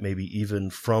than that, maybe even,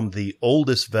 from the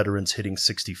oldest veterans hitting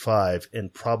 65,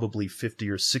 and probably 50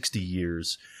 or 60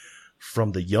 years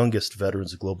from the youngest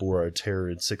veterans of Global War on Terror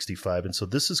in 65. And so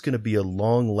this is going to be a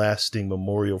long-lasting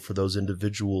memorial for those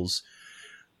individuals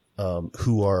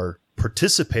who are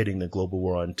participating in the Global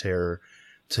War on Terror,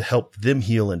 to help them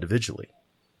heal individually.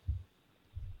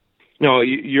 No,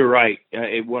 you're right.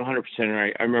 100%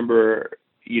 right. I remember,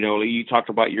 you talked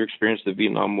about your experience at the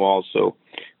Vietnam Wall. So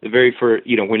the very first,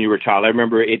 when you were a child, I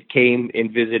remember it came and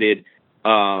visited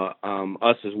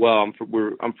us as well. I'm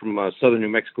from southern New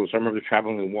Mexico, so I remember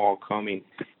traveling the wall coming.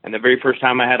 And the very first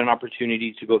time I had an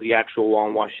opportunity to go to the actual wall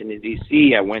in Washington,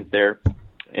 D.C., I went there.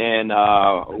 And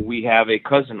we have a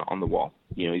cousin on the wall.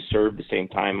 He served the same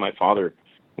time my father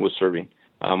was serving,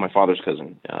 my father's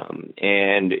cousin.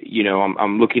 And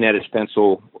I'm looking at his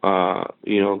pencil,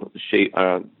 shape,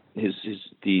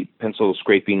 the pencil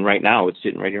scraping right now. It's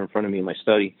sitting right here in front of me in my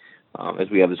study as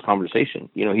we have this conversation.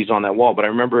 He's on that wall. But I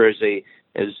remember as a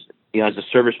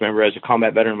service member, as a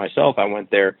combat veteran myself, I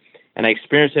went there and I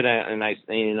experienced it. And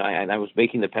I was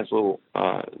making the pencil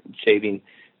shaving,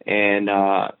 and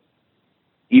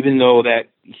even though that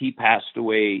he passed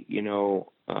away,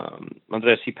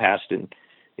 Andres, he passed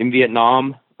in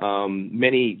Vietnam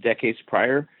many decades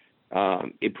prior,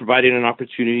 it provided an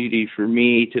opportunity for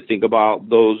me to think about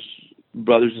those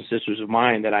brothers and sisters of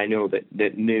mine that I know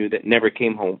that never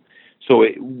came home. So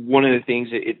one of the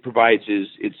things that it provides is,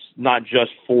 it's not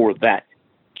just for that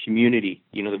community.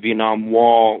 The Vietnam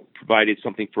Wall provided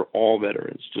something for all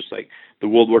veterans, just like the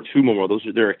World War II Memorial.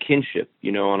 They're a kinship,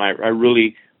 and I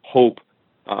really hope.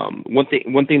 One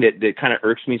thing that kind of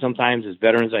irks me sometimes is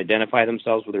veterans identify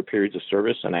themselves with their periods of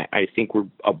service, and I think we're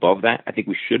above that. I think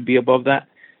we should be above that.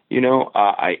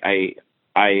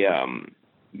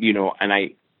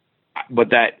 But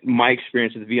that my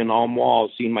experience at the Vietnam Wall,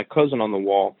 seeing my cousin on the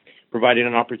wall, provided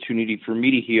an opportunity for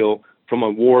me to heal from a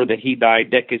war that he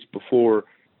died decades before,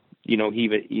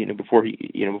 before he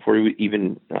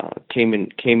even came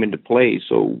into play.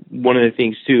 So one of the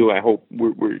things too, I hope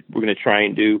we're going to try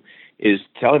and do is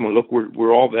tell him, look,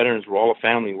 we're all veterans, we're all a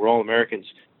family, we're all Americans,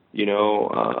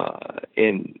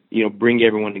 and bring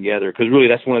everyone together. Because really,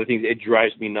 that's one of the things. It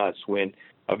drives me nuts when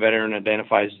a veteran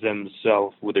identifies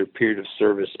themselves with their period of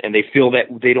service and they feel that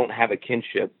they don't have a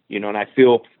kinship, and I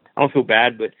don't feel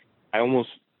bad, but I almost,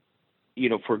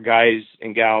 for guys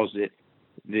and gals that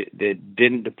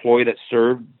didn't deploy, that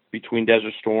served between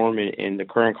Desert Storm and the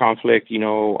current conflict, they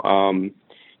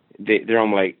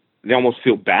almost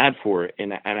feel bad for it,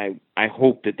 and I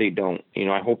hope that they don't.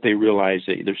 I hope they realize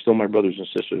that they're still my brothers and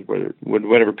sisters,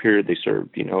 whatever period they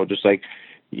served. Just like,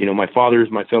 my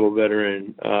father's my fellow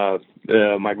veteran,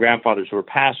 my grandfathers who are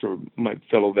past were my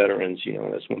fellow veterans.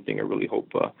 That's one thing I really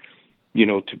hope,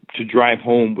 to drive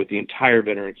home with the entire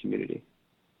veteran community.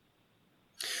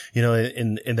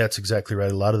 And that's exactly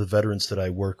right. A lot of the veterans that I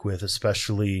work with,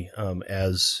 especially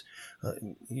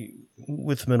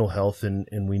with mental health,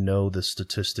 and we know the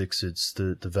statistics, it's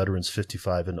the veterans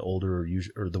 55 and older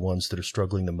are the ones that are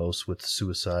struggling the most with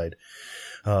suicide.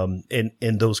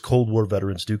 And those Cold War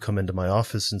veterans do come into my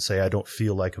office and say, I don't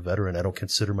feel like a veteran. I don't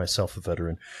consider myself a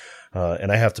veteran.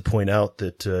 And I have to point out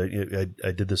that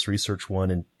I did this research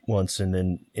once, and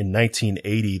then in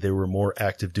 1980, there were more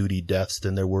active duty deaths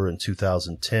than there were in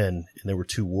 2010, and there were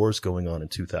 2 wars going on in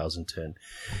 2010.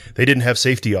 They didn't have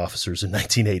safety officers in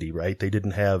 1980, right? They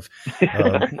didn't have,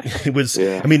 it was,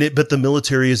 yeah. But the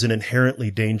military is an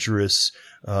inherently dangerous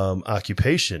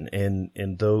occupation,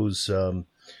 and those, the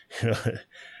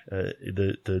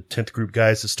 10th group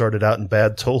guys that started out in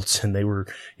bad tolts and they were,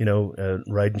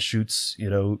 riding chutes,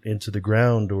 into the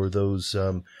ground, or those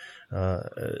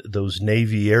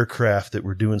Navy aircraft that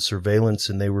were doing surveillance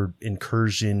and they were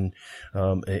incursion,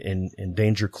 and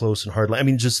danger close and hard.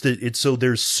 So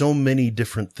there's so many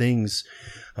different things.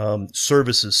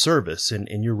 Service is service.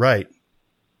 And you're right.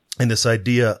 And this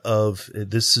idea of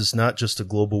this is not just a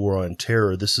global war on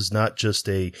terror. This is not just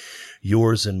a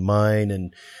yours and mine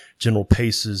and General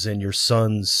Pace's and your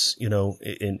sons,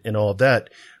 and all of that.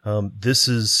 This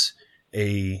is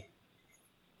a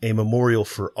memorial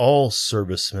for all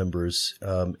service members.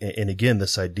 And again,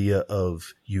 this idea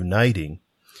of uniting.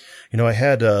 I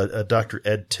had Dr.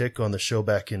 Ed Tick on the show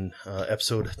back in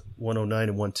episode 109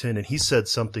 and 110, and he said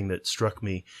something that struck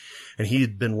me. And he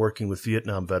had been working with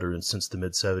Vietnam veterans since the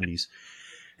mid-'70s.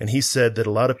 And he said that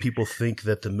a lot of people think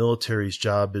that the military's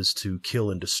job is to kill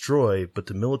and destroy, but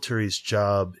the military's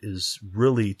job is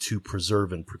really to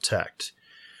preserve and protect.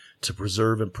 To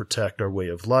preserve and protect our way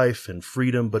of life and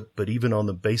freedom, but even on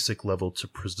the basic level, to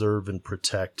preserve and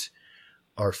protect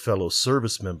our fellow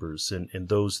service members and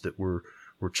those that we're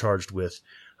charged with.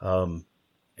 And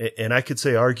I could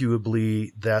say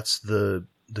arguably that's the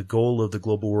goal of the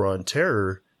Global War on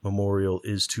Terror Memorial,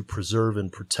 is to preserve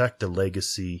and protect a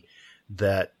legacy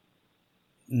that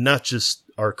not just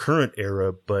our current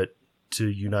era, but to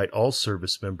unite all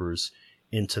service members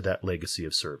into that legacy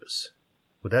of service.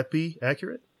 Would that be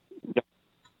accurate?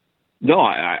 No,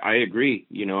 I agree.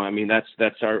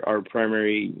 That's our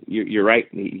primary. You're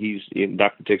right.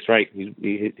 Dr. Tick's right.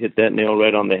 He hit that nail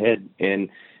right on the head. And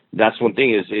that's one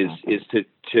thing is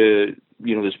to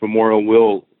this memorial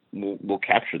will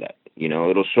capture that.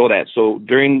 It'll show that. So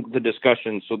during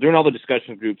all the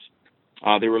discussion groups,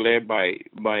 they were led by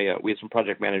we had some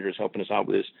project managers helping us out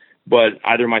with this, but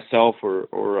either myself or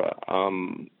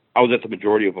I was at the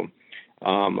majority of them.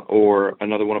 Or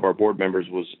another one of our board members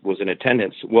was in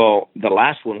attendance. Well, the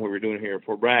last one we were doing here at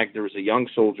Fort Bragg, there was a young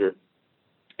soldier,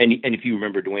 and if you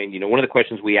remember, Dwayne, one of the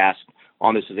questions we asked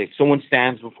on this is, if someone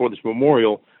stands before this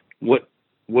memorial, what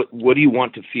do you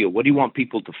want to feel? What do you want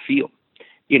people to feel?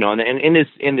 And in this,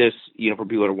 for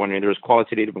people that are wondering, there's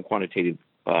qualitative and quantitative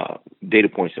data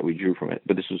points that we drew from it,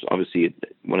 but this was obviously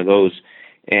one of those.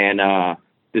 And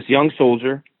this young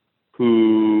soldier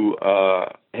who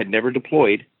had never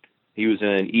deployed. He was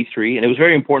an E3, and it was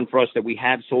very important for us that we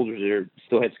had soldiers that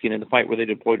still had skin in the fight, whether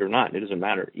they deployed or not. It doesn't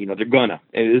matter. They're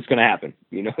it's gonna happen.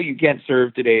 You can't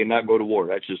serve today and not go to war.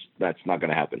 That's not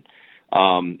gonna happen.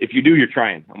 If you do, you're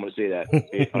trying. I'm gonna say that,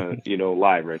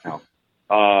 live right now.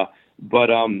 But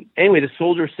anyway, the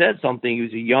soldier said something. He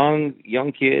was a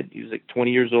young kid. He was like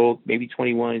 20 years old, maybe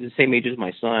 21. He's the same age as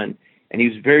my son, and he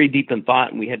was very deep in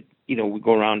thought. And we had, we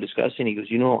go around discussing. He goes,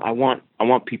 I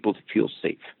want people to feel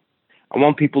safe. I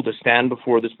want people to stand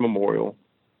before this memorial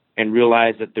and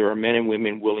realize that there are men and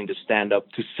women willing to stand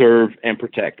up to serve and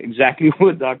protect. Exactly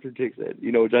what Dr. Tick said,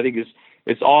 which I think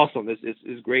it's awesome.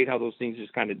 It's great how those things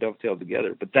just kind of dovetail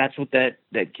together. But that's what that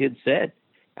kid said.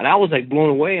 And I was like blown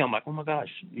away. I'm like, oh my gosh,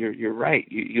 you're right.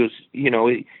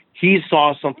 He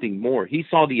saw something more. He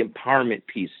saw the empowerment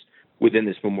piece within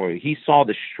this memorial. He saw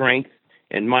the strength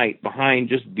and might behind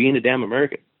just being a damn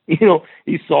American.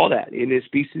 He saw that, and it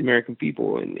speaks to the American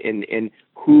people and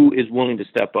who is willing to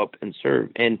step up and serve.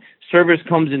 And service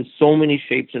comes in so many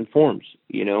shapes and forms.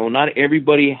 Not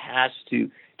everybody has to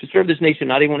serve this nation.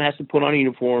 Not everyone has to put on a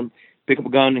uniform, pick up a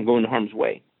gun, and go into harm's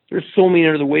way. There's so many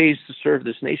other ways to serve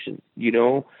this nation.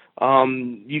 You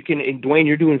can, and Dwayne,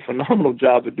 you're doing a phenomenal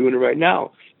job of doing it right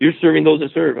now. You're serving those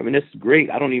that serve. I mean, that's great.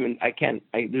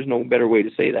 There's no better way to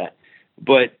say that.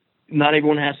 But not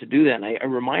everyone has to do that. And I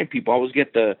remind people, I always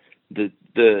get the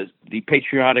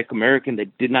patriotic American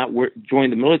that did not join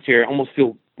the military. I almost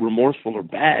feel remorseful or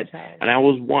bad. And I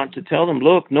always want to tell them,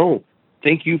 look, no,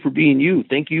 thank you for being you.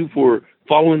 Thank you for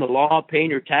following the law, paying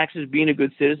your taxes, being a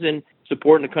good citizen,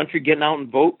 supporting the country, getting out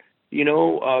and vote.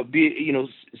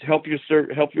 Help your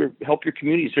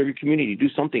community, serve your community, do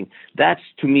something. That's,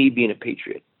 to me, being a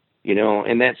patriot.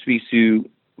 And that speaks to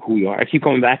who we are. I keep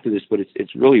coming back to this, but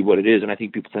it's really what it is, and I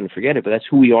think people tend to forget it, but that's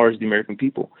who we are as the American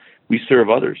people. We serve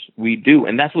others. We do,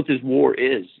 and that's what this war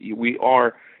is.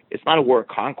 It's not a war of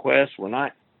conquest. We're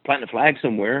not planting a flag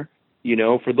somewhere.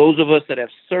 For those of us that have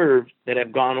served, that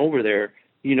have gone over there,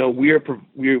 we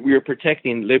are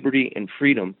protecting liberty and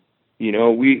freedom.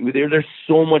 There's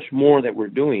so much more that we're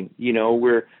doing.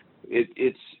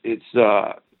 It's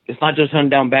not just hunting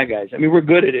down bad guys. I mean, we're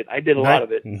good at it. I did a lot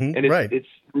of it, and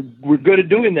we're good at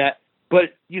doing that.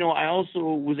 But I also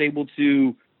was able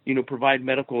to provide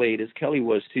medical aid, as Kelly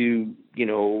was, to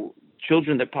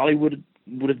children that probably would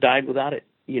have died without it.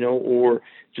 Or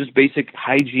just basic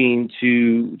hygiene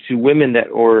to women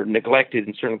that are neglected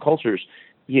in certain cultures.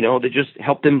 To just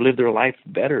help them live their life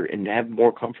better and have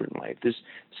more comfort in life. There's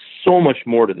so much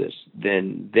more to this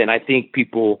than I think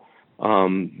people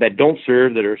that don't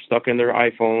serve, that are stuck in their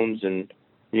iPhones and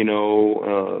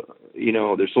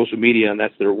their social media, and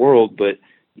that's their world. But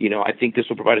I think this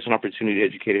will provide us an opportunity to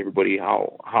educate everybody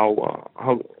how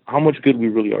much good we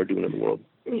really are doing in the world.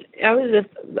 I was just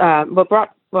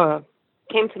what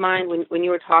came to mind when you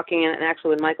were talking, and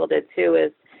actually when Michael did too,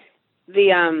 is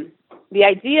the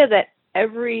idea that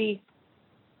every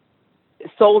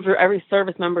soldier, every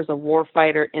service member is a war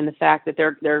fighter, in the fact that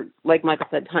they're like Michael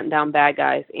said, hunting down bad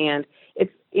guys. And it's,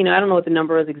 I don't know what the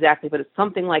number is exactly, but it's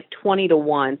something like 20 to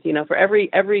 1. For every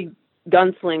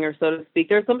gunslinger, so to speak,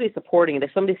 there's somebody supporting it.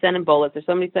 There's somebody sending bullets. There's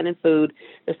somebody sending food.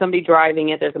 There's somebody driving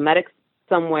it. There's a medic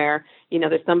somewhere.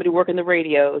 There's somebody working the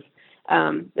radios.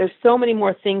 There's so many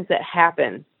more things that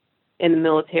happen in the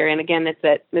military. And again, it's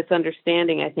that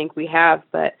misunderstanding I think we have,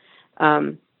 but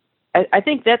I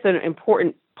think that's an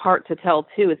important part to tell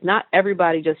too. It's not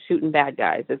everybody just shooting bad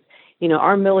guys. It's,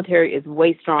 our military is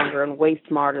way stronger and way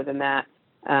smarter than that.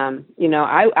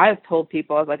 I've told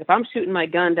people, I was like, if I'm shooting my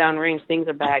gun down range, things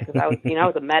are bad, because I was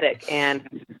a medic,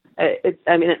 and I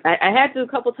had to a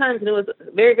couple times, and it was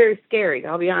very, very scary.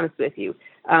 I'll be honest with you.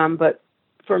 But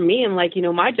for me, I'm like,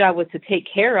 my job was to take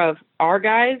care of our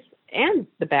guys and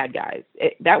the bad guys.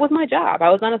 That was my job. I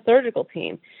was on a surgical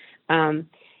team. I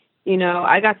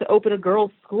got to open a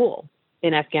girls' school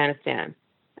in Afghanistan.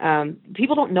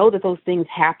 People don't know that those things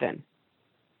happen.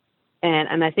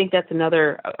 And I think that's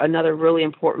another really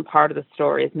important part of the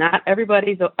story. Is not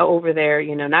everybody's over there,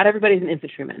 not everybody's an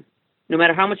infantryman. No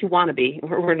matter how much you want to be,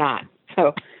 we're not.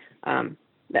 So, I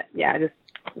just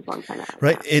want to kind of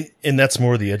right. And that's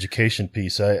more the education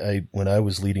piece. I when I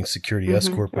was leading security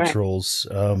escort patrols,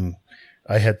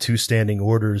 I had 2 standing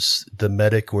orders. The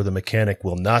medic or the mechanic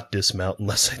will not dismount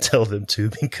unless I tell them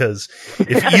to, because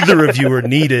if either of you are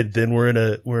needed, then we're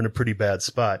in a pretty bad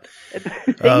spot.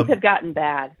 Things have gotten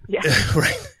bad. Yeah.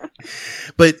 Right.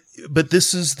 But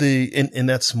this is and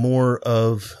that's more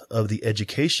of the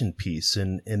education piece.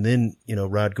 And then,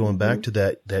 Rod, going back to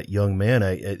that young man,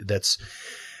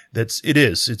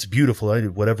 it's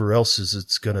beautiful. Whatever else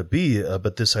it's going to be.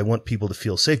 But I want people to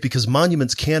feel safe, because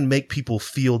monuments can make people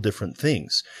feel different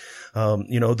things.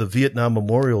 The Vietnam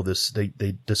Memorial,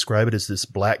 they describe it as this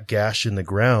black gash in the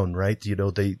ground, right?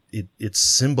 It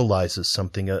symbolizes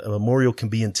something. A memorial can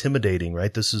be intimidating,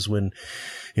 right? This is when,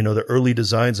 the early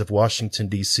designs of Washington,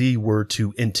 D.C. were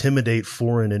to intimidate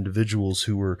foreign individuals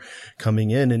who were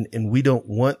coming in. And we don't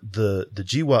want the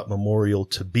GWOT Memorial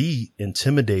to be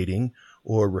intimidating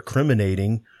or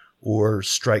recriminating or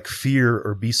strike fear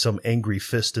or be some angry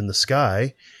fist in the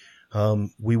sky.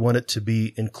 We want it to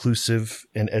be inclusive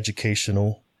and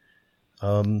educational,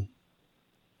 and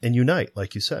unite,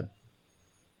 like you said.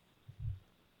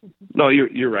 No,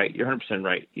 you're right. You're 100%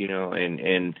 right.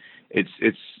 And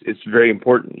it's very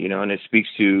important, and it speaks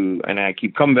to, and I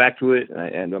keep coming back to it,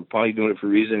 and I'm probably doing it for a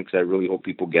reason, because I really hope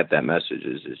people get that message.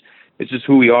 Is it's just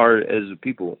who we are as a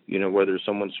people, whether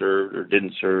someone served or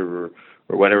didn't serve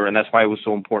or whatever, and that's why it was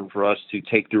so important for us to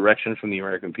take direction from the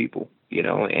American people,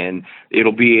 and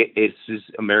it's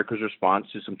just America's response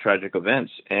to some tragic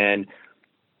events. And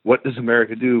what does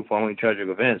America do following tragic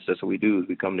events? That's what we do, is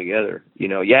we come together.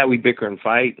 Yeah, we bicker and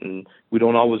fight, and we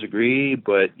don't always agree,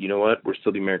 but you know what? We're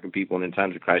still the American people, and in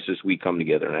times of crisis, we come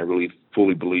together. And I really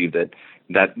fully believe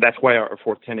that's why our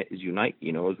fourth tenet is unite,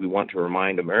 is we want to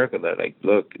remind America that, like,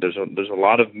 look, there's a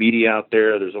lot of media out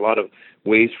there. There's a lot of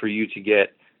ways for you to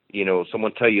get,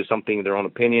 someone tell you something, their own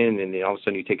opinion, and then all of a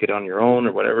sudden you take it on your own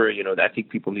or whatever. I think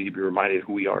people need to be reminded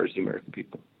who we are as the American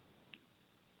people.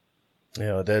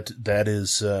 Yeah,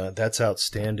 that's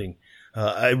outstanding.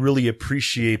 I really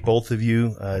appreciate both of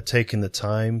you taking the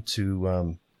time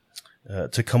to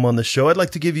come on the show. I'd like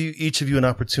to give each of you an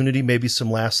opportunity, maybe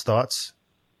some last thoughts.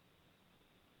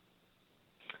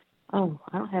 Oh,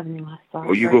 I don't have any last thoughts.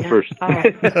 Well, you go first.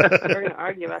 We're going to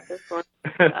argue about this one.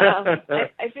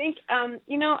 I think,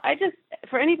 I just,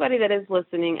 for anybody that is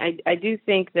listening, I do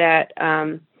think that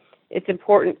it's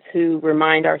important to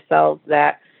remind ourselves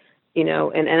that,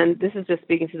 and this is just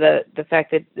speaking to the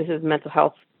fact that this is mental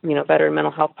health, veteran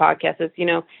mental health podcast. Is,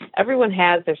 everyone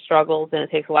has their struggles, and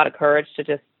it takes a lot of courage to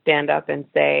just stand up and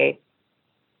say,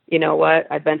 you know what,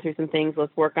 I've been through some things,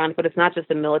 let's work on it. But it's not just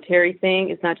a military thing.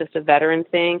 It's not just a veteran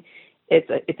thing. It's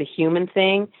a human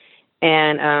thing.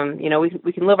 And,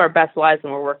 we can live our best lives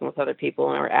when we're working with other people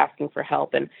and we're asking for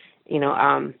help. And,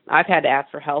 I've had to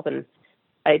ask for help, and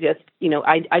I just,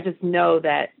 I just know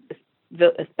that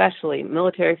especially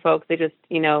military folks, they just,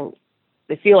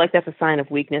 they feel like that's a sign of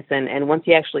weakness. And once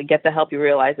you actually get the help, you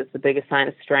realize it's the biggest sign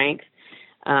of strength.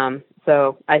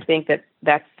 So I think that's,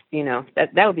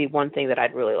 that would be one thing that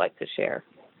I'd really like to share.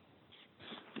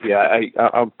 Yeah,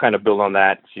 I'll kind of build on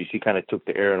that. She kind of took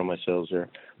the air out of my sails there.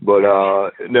 But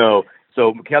no,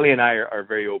 so Kelly and I are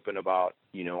very open about,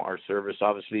 our service,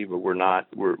 obviously, but we're not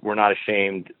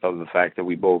ashamed of the fact that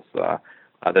we both,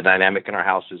 the dynamic in our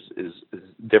house is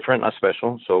different, not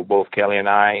special. So both Kelly and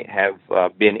I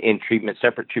have been in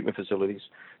separate treatment facilities.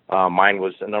 Mine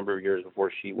was a number of years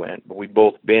before she went, but we've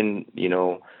both been,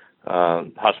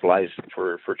 hospitalized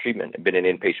for treatment and been in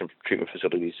inpatient treatment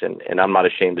facilities. And I'm not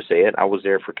ashamed to say it. I was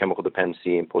there for chemical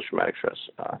dependency and post-traumatic stress.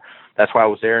 That's why I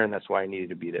was there, and that's why I needed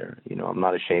to be there. I'm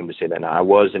not ashamed to say that. Now, I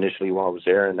was initially while I was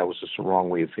there, and that was just the wrong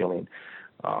way of feeling.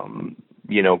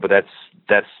 But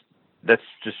that's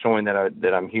just showing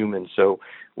that I'm human. So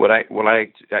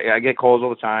I get calls all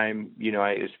the time.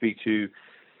 I speak to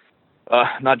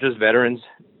not just veterans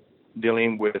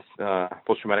dealing with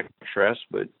post-traumatic stress,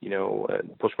 but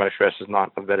post-traumatic stress is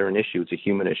not a veteran issue; it's a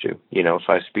human issue. So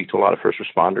I speak to a lot of first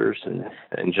responders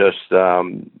and just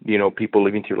people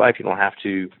living through life. You don't have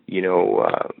to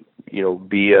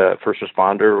be a first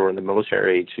responder or in the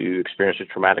military to experience a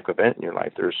traumatic event in your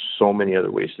life. There's so many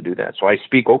other ways to do that. So I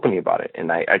speak openly about it,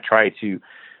 and I try to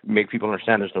make people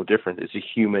understand there's no difference. It's a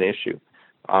human issue.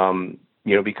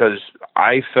 Because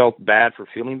I felt bad for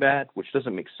feeling bad, which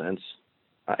doesn't make sense.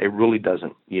 It really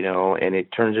doesn't, and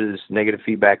it turns into this negative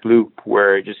feedback loop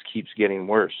where it just keeps getting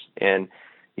worse. And,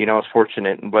 I was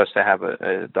fortunate and blessed to have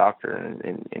a doctor,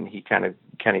 and he kind of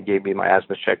gave me my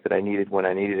asthma check that I needed when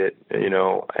I needed it,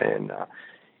 and,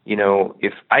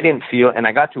 if I didn't feel, and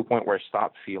I got to a point where I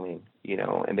stopped feeling,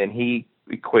 and then he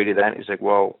equated that. He's like,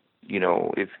 well,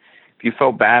 if you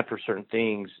felt bad for certain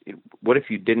things, what if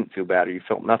you didn't feel bad or you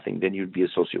felt nothing? Then you'd be a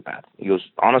sociopath. He goes,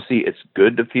 honestly, it's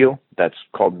good to feel. That's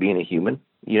called being a human.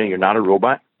 You're not a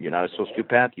robot. You're not a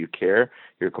sociopath. You care.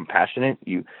 You're compassionate.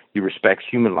 You respect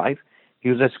human life. He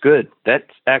goes, that's good. That's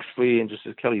actually, and just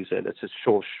as Kelly said, that's a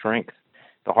show of strength.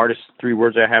 The hardest 3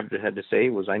 words I had to say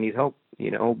was, I need help,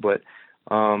 but,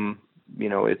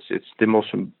 it's the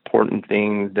most important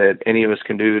thing that any of us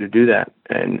can do to do that.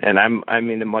 And I'm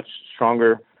in a much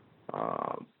stronger,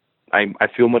 I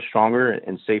feel much stronger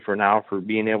and safer now for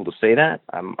being able to say that.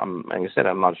 I'm like I said,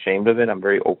 I'm not ashamed of it. I'm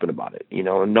very open about it.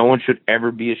 No one should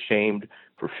ever be ashamed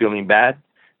for feeling bad.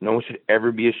 No one should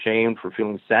ever be ashamed for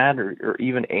feeling sad or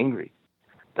even angry.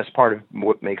 That's part of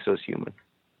what makes us human.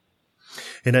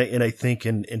 And I think,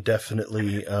 and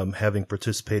definitely having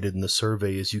participated in the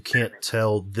survey, is you can't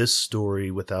tell this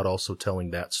story without also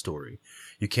telling that story.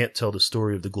 You can't tell the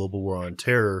story of the global war on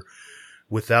terror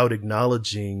without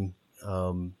acknowledging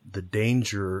the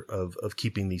danger of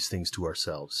keeping these things to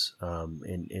ourselves.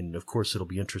 And of course, it'll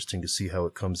be interesting to see how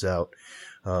it comes out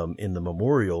in the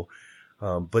memorial.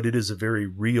 But it is a very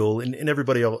real, and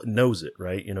everybody knows it,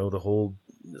 right? The whole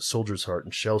soldier's heart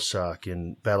and shell shock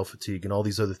and battle fatigue and all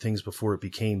these other things before it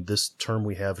became this term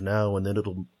we have now, and then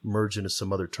it'll merge into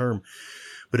some other term.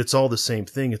 But it's all the same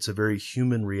thing. It's a very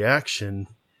human reaction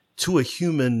to a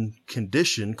human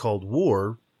condition called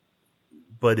war,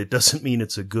 but it doesn't mean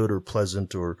it's a good or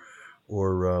pleasant or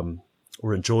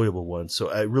enjoyable one. So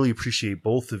I really appreciate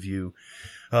both of you,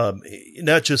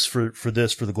 not just for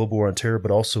the Global War on Terror,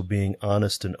 but also being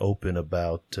honest and open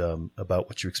about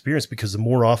what you experience, because the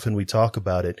more often we talk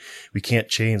about it, we can't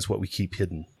change what we keep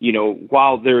hidden.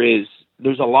 While there's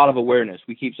a lot of awareness,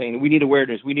 we keep saying we need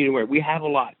awareness. We have a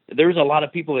lot. There's a lot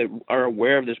of people that are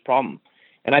aware of this problem.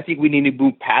 And I think we need to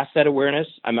move past that awareness.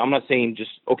 I'm not saying just,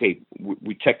 okay,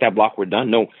 we check that block, we're done.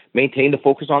 No, maintain the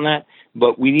focus on that.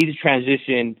 But we need to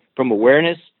transition from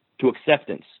awareness to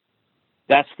acceptance.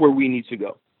 That's where we need to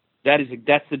go.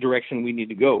 That's the direction we need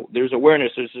to go. There's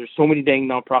awareness. There's so many dang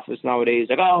nonprofits nowadays.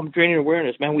 Like, oh, I'm training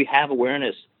awareness. Man, we have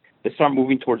awareness. Let's start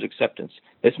moving towards acceptance.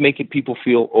 Let's make people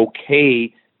feel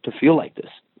okay to feel like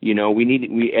this. I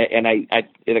like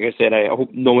I said, I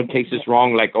hope no one takes this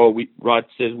wrong. Like, Rod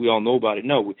says we all know about it.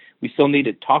 No, we still need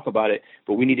to talk about it,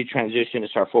 but we need to transition and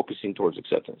start focusing towards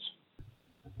acceptance.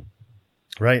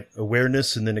 Right.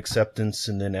 Awareness and then acceptance.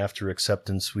 And then after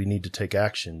acceptance, we need to take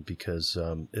action, because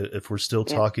if we're still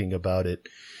talking about it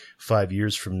 5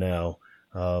 years from now,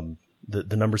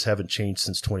 the numbers haven't changed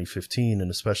since 2015.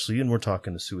 And we're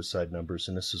talking the suicide numbers,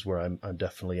 and this is where I'm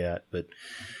definitely at. But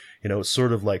it's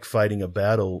sort of like fighting a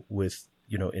battle with,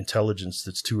 intelligence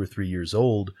that's 2 or 3 years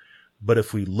old. But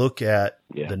if we look at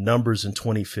the numbers in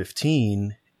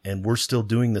 2015 and we're still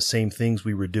doing the same things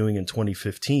we were doing in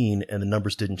 2015 and the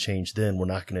numbers didn't change then, we're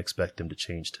not going to expect them to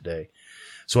change today.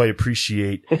 So I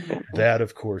appreciate that,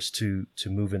 of course, to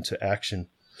move into action.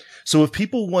 So if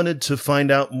people wanted to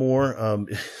find out more,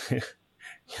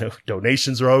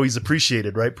 donations are always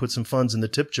appreciated, right? Put some funds in the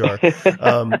tip jar.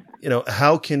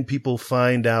 How can people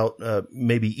find out,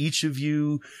 maybe each of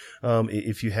you,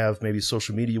 if you have maybe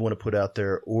social media you want to put out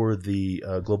there, or the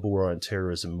Global War on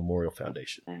Terrorism Memorial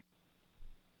Foundation?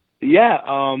 Yeah,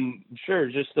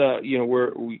 sure. Just,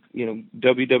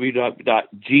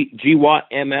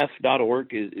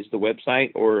 www.gwatmf.org is the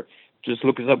website, or just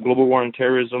look us up, Global War on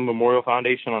Terrorism Memorial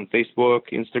Foundation, on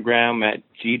Facebook, Instagram at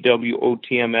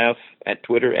GWOTMF, at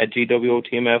Twitter at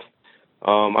GWOTMF.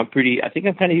 I think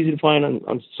I'm kind of easy to find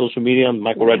on social media. I'm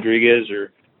Michael Rodriguez,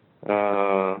 or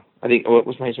I think, what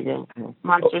was my Instagram?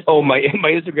 Monsters. My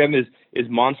Instagram is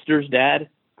Monsters Dad.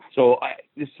 So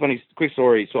this is funny, quick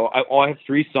story. So I have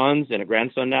 3 sons and a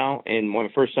grandson now, and when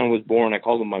my first son was born, I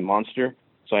called him my monster.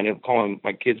 So I ended up calling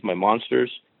my kids my monsters.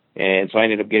 And so I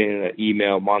ended up getting an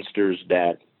email, Monsters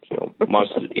Dad. So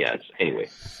monsters, anyway.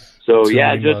 So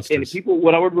and people,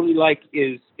 what I would really like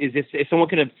is if someone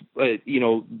can,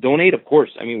 donate. Of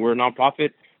course, I mean, we're a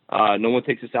nonprofit. No one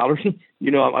takes a salary.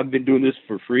 I've been doing this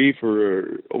for free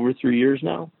for over 3 years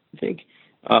now. I think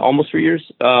almost 3 years.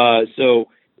 So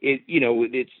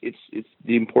it's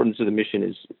the importance of the mission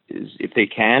is if they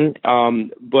can.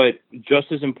 But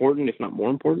just as important, if not more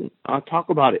important, talk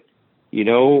about it.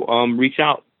 Reach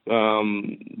out.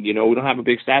 We don't have a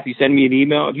big staff. You send me an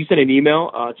email. If you send an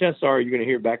email, chances are you're going to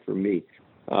hear back from me.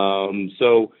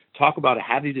 So talk about it,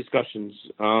 have these discussions.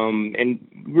 And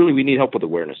really, we need help with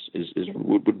awareness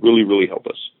would really, really help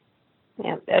us.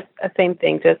 Yeah, that's the same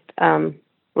thing. Just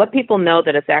let people know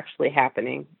that it's actually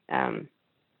happening.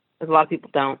 Because a lot of people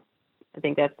don't. I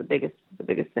think that's the biggest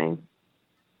thing.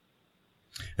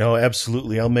 No,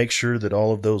 absolutely. I'll make sure that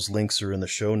all of those links are in the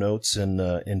show notes,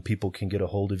 and people can get a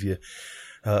hold of you.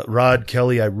 Rod,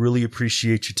 Kelly, I really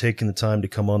appreciate you taking the time to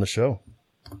come on the show.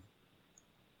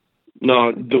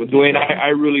 No, Dwayne, I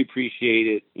really appreciate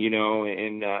it,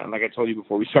 and like I told you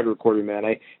before we started recording, man,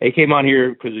 I came on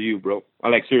here because of you, bro.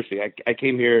 Seriously, I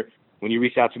came here when you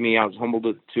reached out to me. I was humbled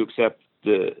to accept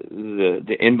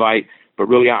the invite, but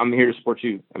really I'm here to support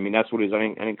you. I mean, that's what it is. I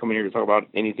didn't come in here to talk about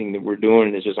anything that we're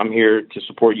doing. It's just I'm here to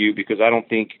support you, because I don't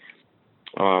think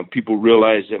people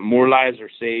realize that more lives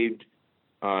are saved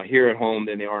here at home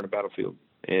than they are on the battlefield.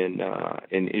 And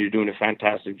you're doing a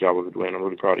fantastic job of it, Dwayne. I'm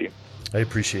really proud of you. I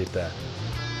appreciate that.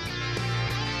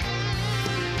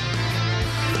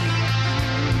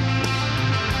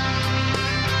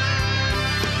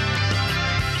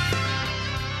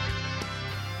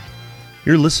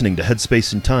 You're listening to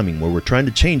Headspace and Timing, where we're trying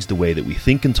to change the way that we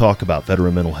think and talk about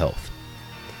veteran mental health.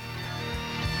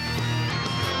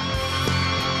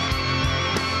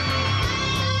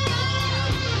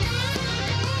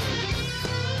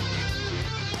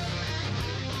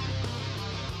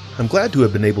 I'm glad to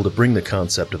have been able to bring the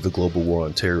concept of the Global War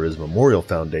on Terrorism Memorial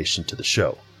Foundation to the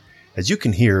show. As you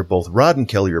can hear, both Rod and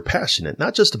Kelly are passionate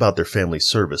not just about their family's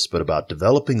service, but about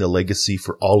developing the legacy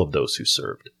for all of those who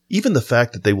served. Even the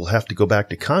fact that they will have to go back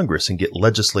to Congress and get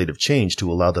legislative change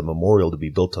to allow the memorial to be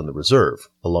built on the reserve,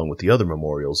 along with the other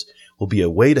memorials, will be a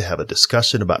way to have a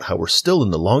discussion about how we're still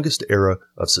in the longest era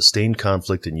of sustained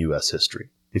conflict in U.S. history.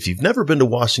 If you've never been to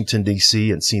Washington, D.C.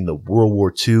 and seen the World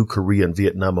War II, Korea, and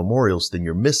Vietnam memorials, then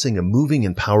you're missing a moving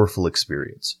and powerful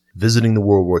experience. Visiting the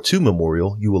World War II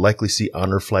Memorial, you will likely see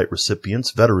honor flight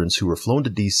recipients, veterans who were flown to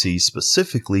D.C.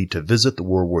 specifically to visit the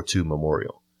World War II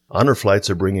Memorial. Honor flights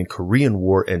are bringing Korean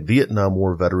War and Vietnam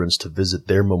War veterans to visit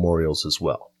their memorials as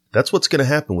well. That's what's going to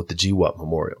happen with the GWOT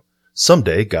Memorial.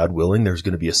 Someday, God willing, there's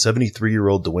going to be a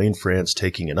 73-year-old Dwayne France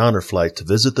taking an honor flight to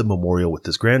visit the memorial with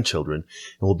his grandchildren,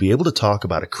 and we'll be able to talk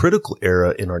about a critical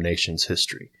era in our nation's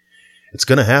history. It's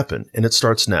going to happen, and it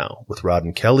starts now, with Rod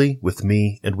and Kelly, with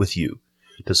me, and with you.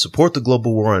 To support the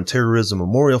Global War on Terrorism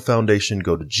Memorial Foundation,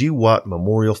 go to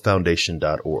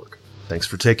gwotmemorialfoundation.org. Thanks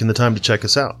for taking the time to check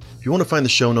us out. If you want to find the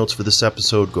show notes for this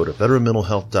episode, go to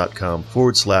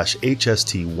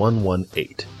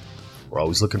veteranmentalhealth.com/HST118. We're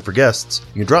always looking for guests.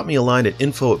 You can drop me a line at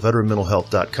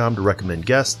info@veteranmentalhealth.com to recommend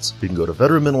guests. You can go to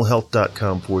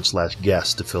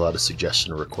veteranmentalhealth.com/guest to fill out a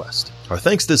suggestion or request. Our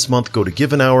thanks this month go to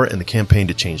Given Hour and the Campaign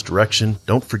to Change Direction.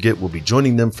 Don't forget, we'll be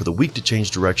joining them for the Week to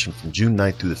Change Direction from June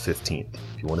 9th through the 15th.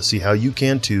 If you want to see how you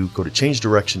can too, go to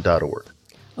changedirection.org.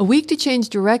 A Week to Change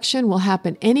Direction will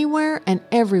happen anywhere and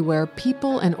everywhere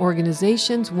people and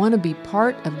organizations want to be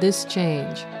part of this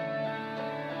change.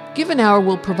 Given Hour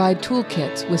will provide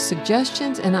toolkits with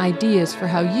suggestions and ideas for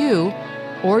how you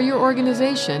or your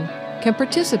organization can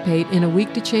participate in a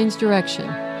Week to Change Direction,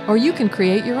 or you can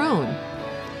create your own.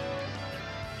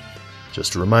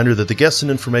 Just a reminder that the guests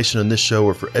and information on this show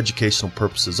are for educational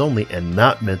purposes only and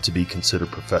not meant to be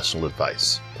considered professional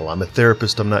advice. While I'm a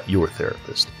therapist, I'm not your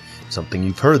therapist. If something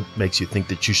you've heard makes you think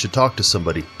that you should talk to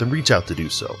somebody, then reach out to do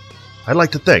so. I'd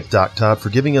like to thank Doc Todd for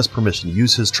giving us permission to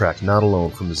use his track Not Alone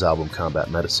from his album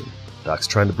Combat Medicine. Doc's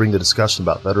trying to bring the discussion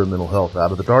about veteran mental health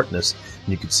out of the darkness,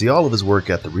 and you can see all of his work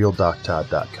at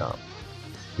therealdoctodd.com.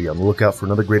 Be on the lookout for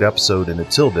another great episode, and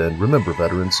until then, remember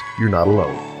veterans, you're not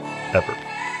alone. Ever.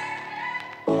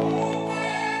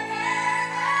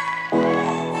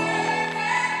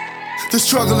 The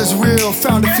struggle is real,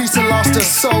 found a feast and lost a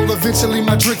soul. Eventually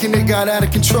my drinking, it got out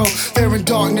of control. There in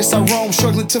darkness I roam,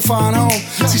 struggling to find home.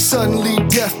 See, suddenly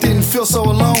death didn't feel so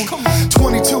alone.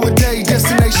 22 a day,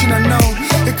 destination unknown.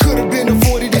 It could have been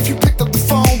avoided if you picked up the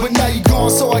phone, but now you're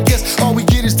gone, so I guess all we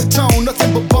get is the tone.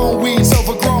 Nothing but bone weeds,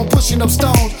 overgrown, pushing up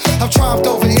stones. I've triumphed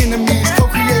over enemies,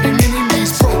 co-created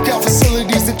enemies. Broke out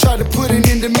facilities that tried to put an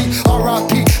end to me.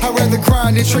 R.I.P. I'd rather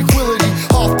grind in tranquility.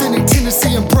 Authentic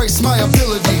tendency, embrace my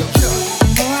ability.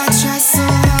 I try so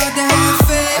hard to have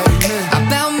faith. I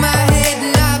bow my head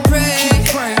and I pray.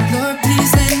 Lord,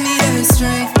 please lend me the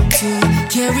strength to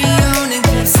carry on and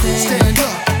keep staying.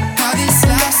 How this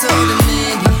life's so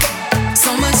demanding,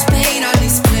 so much pain, all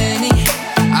this plenty.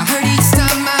 I hurt each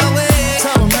time my way,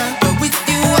 but with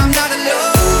you I'm not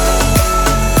alone.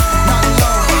 Not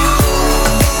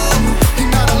alone. You're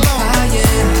not alone. Ah,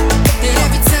 yeah. And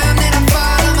every time that I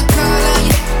fall, I'ma call on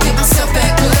you, get myself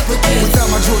back up again. Without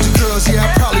my Georgia girls, yeah,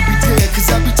 I'd probably be dead. Cause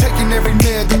I'd be taking every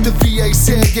med that the VA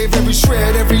said. Gave every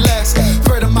shred, every last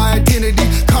thread of my identity.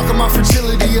 Conquer my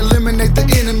fragility, eliminate the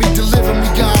enemy. Deliver me,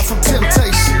 God, from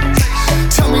temptation.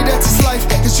 Tell me that this life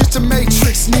is just a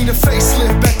matrix. Need a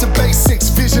facelift, back to basics.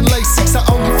 Vision LASIX, I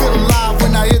only feel alive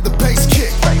when I hear the bass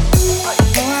kick. I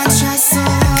try so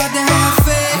hard to have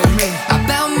faith. I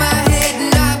bow my head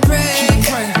and I pray.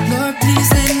 Lord, please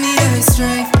lend me the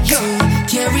strength to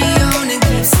carry on and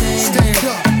keep staying. Stand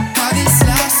up. How this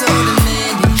life's so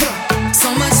demanding,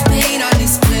 so much pain, all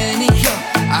this plenty.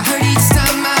 I hurt each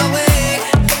time my way,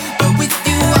 but with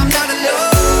you I'm not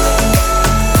alone.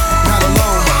 Not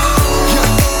alone.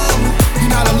 Yeah.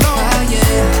 You're not alone. Ah,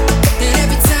 yeah. And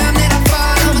every time that I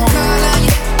fall, I'ma call on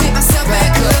you, pick myself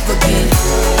back up again.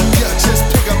 Yeah, just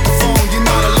pick up the phone, you're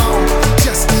not alone.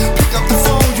 Just pick up the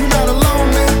phone, you're not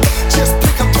alone, man. Just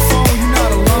pick up the phone, you're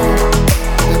not alone.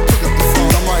 Yeah, pick up the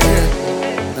phone, I'm right here.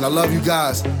 And I love you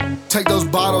guys. Take those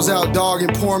bottles out, dog,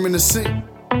 and pour them in the sink.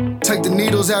 Take the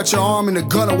needles out your arm and the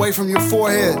gun away from your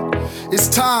forehead. It's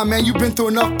time, man, you've been through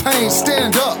enough pain,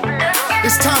 stand up.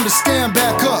 It's time to stand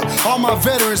back up. All my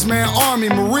veterans, man, Army,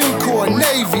 Marine Corps,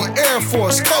 Navy, Air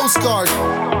Force, Coast Guard.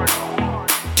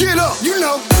 Get up, you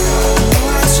know. I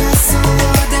try so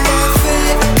hard to have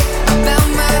faith. I bow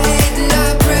my head and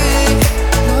I pray.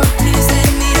 Lord, please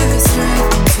lend me the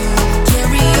strength to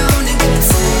carry on and keep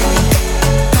staying.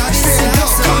 How this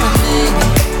life's so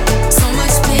demanding, so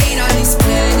much pain, all this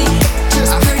plenty.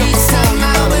 I hurt each time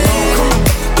my way,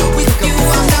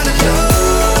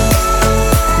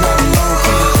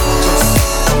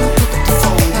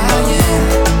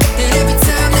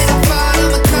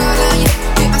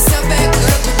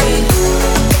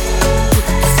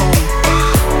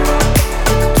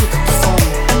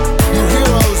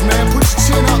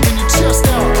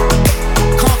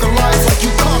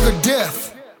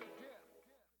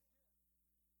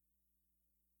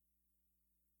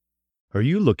 Are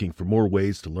you looking for more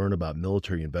ways to learn about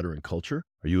military and veteran culture?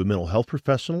 Are you a mental health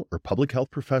professional or public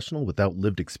health professional without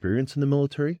lived experience in the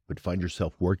military, but find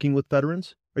yourself working with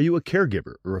veterans? Are you a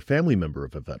caregiver or a family member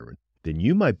of a veteran? Then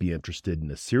you might be interested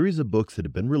in a series of books that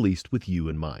have been released with you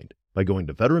in mind. By going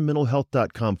to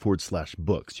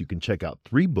veteranmentalhealth.com/books, you can check out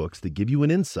 3 books that give you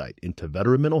an insight into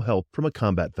veteran mental health from a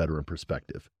combat veteran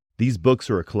perspective. These books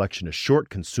are a collection of short,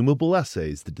 consumable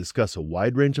essays that discuss a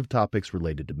wide range of topics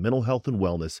related to mental health and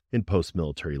wellness in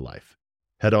post-military life.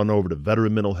 Head on over to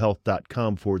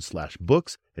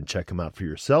veteranmentalhealth.com/books and check them out for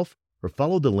yourself, or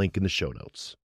follow the link in the show notes.